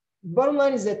bottom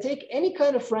line is that take any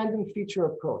kind of random feature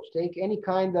approach, take any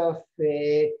kind of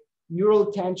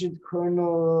neural tangent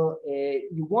kernel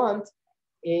you want,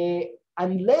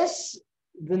 unless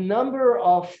the number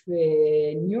of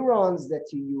neurons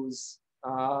that you use,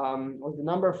 or the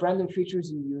number of random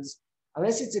features you use,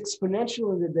 unless it's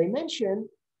exponential in the dimension,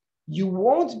 you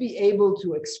won't be able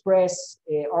to express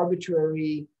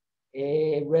arbitrary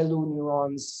ReLU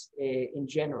neurons in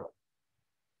general.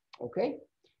 Okay,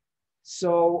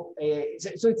 so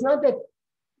it's not that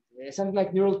something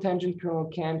like neural tangent kernel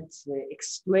can't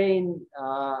explain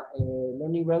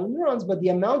learning ReLU neurons, but the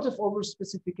amount of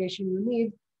overspecification you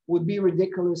need would be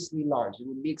ridiculously large. It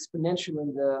would be exponential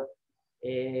in the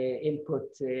input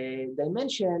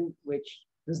dimension, which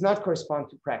does not correspond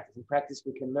to practice. In practice,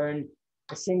 we can learn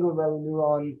a single ReLU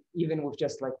neuron even with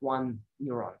just like one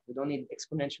neuron. We don't need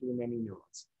exponentially many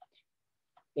neurons.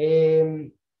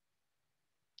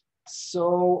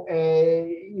 So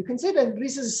you can say that at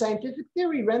least as a scientific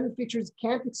theory, random features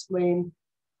can't explain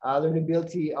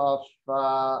learnability of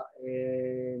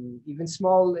even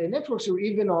small networks or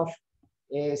even of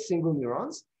single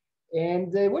neurons.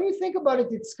 And when you think about it,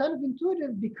 it's kind of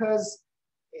intuitive because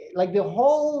like the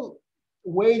whole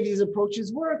way these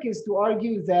approaches work is to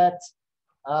argue that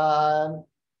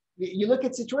you look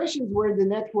at situations where the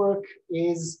network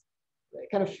is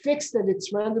kind of fixed at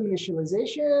its random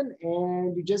initialization,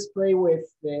 and you just play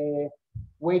with the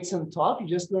weights on top. You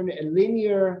just learn a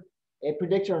linear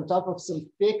predictor on top of some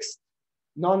fixed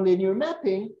nonlinear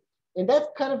mapping, and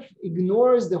that kind of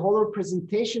ignores the whole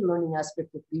representation learning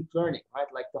aspect of deep learning, right?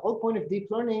 Like the whole point of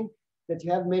deep learning that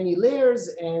you have many layers,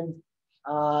 and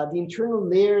the internal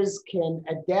layers can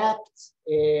adapt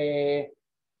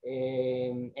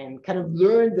and kind of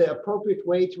learn the appropriate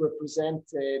way to represent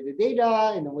the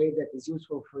data in a way that is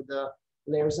useful for the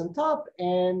layers on top,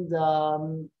 and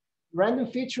random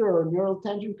feature or neural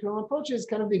tangent kernel approaches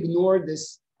kind of ignore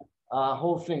this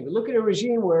whole thing. But look at a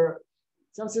regime where,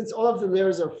 in some sense, all of the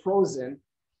layers are frozen.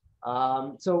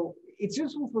 So it's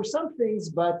useful for some things,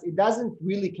 but it doesn't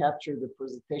really capture the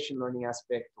presentation learning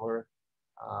aspect or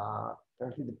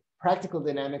the practical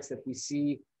dynamics that we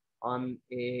see on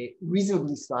a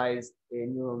reasonably sized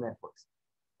neural networks.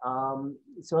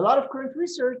 So a lot of current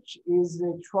research is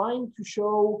trying to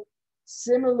show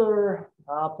similar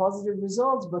positive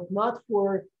results, but not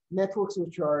for networks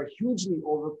which are hugely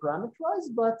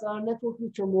over-parameterized, but networks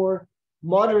which are more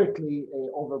moderately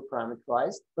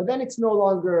over-parameterized. But then it no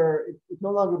longer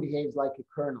behaves like a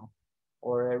kernel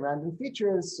or a random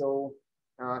features, so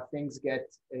things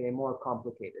get more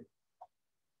complicated.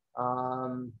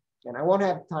 And I won't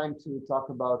have time to talk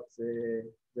about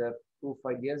the proof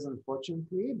ideas,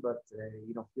 unfortunately, but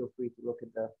feel free to look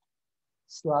at the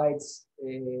slides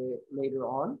later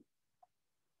on.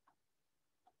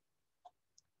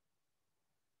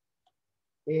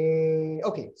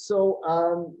 Okay, so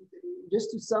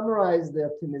just to summarize the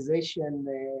optimization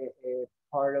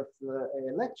part of the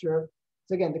lecture.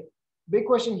 So again, the big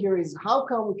question here is how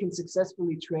come we can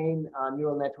successfully train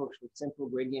neural networks with simple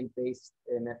gradient-based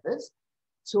methods?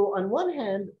 So on one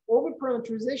hand,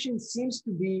 overparameterization seems to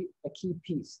be a key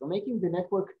piece. So making the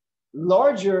network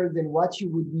larger than what you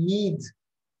would need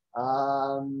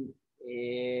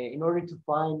in order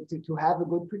to have a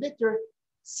good predictor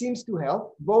seems to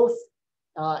help, both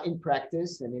in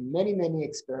practice and in many, many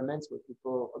experiments where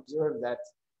people observe that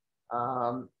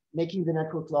making the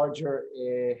network larger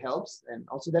helps. And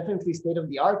also definitely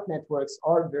state-of-the-art networks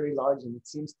are very large and it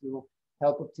seems to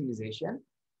help optimization.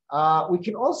 We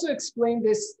can also explain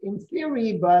this in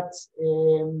theory, but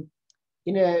in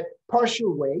a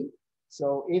partial way.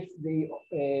 So if the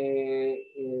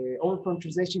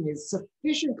overparameterization is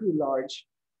sufficiently large,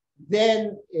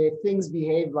 then things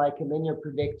behave like a linear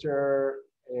predictor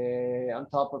on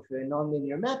top of a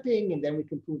nonlinear mapping, and then we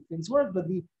can prove things work. But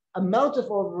the amount of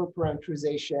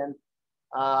overparameterization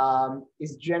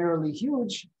is generally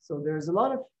huge. So there's a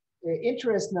lot of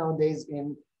interest nowadays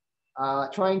in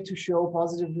trying to show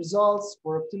positive results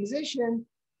for optimization,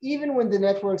 even when the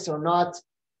networks are not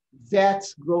that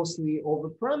grossly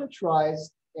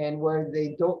overparameterized and where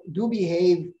they do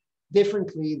behave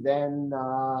differently than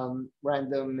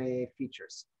random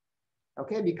features.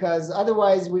 Okay, because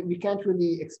otherwise we can't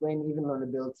really explain even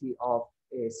learnability of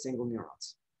single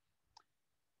neurons.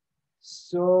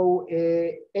 So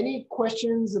any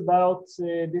questions about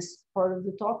this part of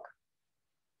the talk?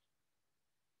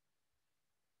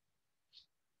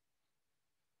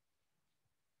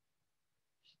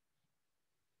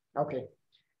 Okay.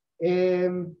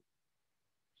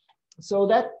 So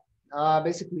that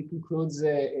basically concludes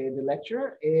the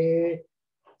lecture.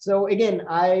 So again,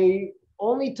 I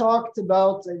only talked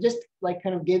about, just like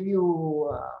kind of gave you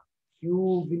a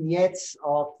few vignettes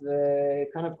of the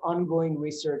kind of ongoing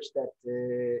research that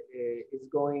is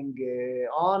going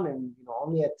on, and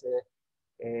only at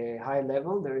a high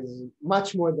level. There is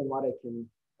much more than what I can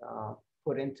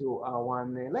put into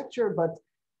one lecture, but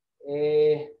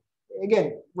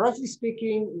again, roughly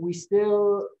speaking, we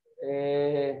still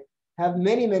have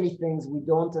many, many things we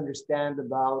don't understand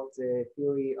about the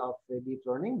theory of deep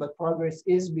learning, but progress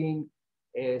is being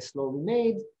slowly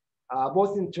made,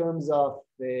 both in terms of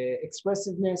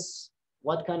expressiveness,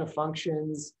 what kind of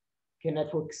functions can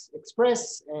networks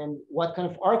express, and what kind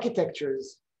of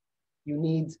architectures you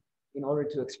need in order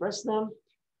to express them.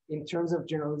 In terms of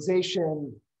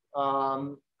generalization,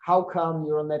 how come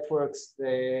neural networks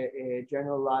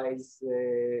generalize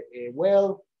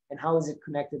well, and how is it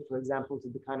connected, for example, to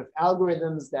the kind of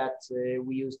algorithms that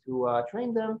we use to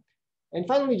train them? And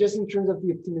finally, just in terms of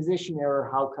the optimization error,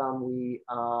 how come we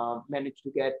manage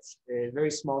to get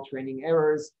very small training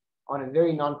errors on a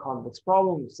very non-convex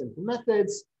problem with simple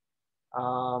methods?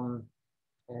 And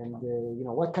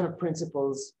what kind of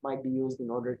principles might be used in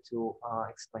order to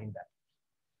explain that?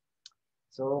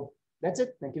 So that's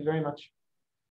it. Thank you very much.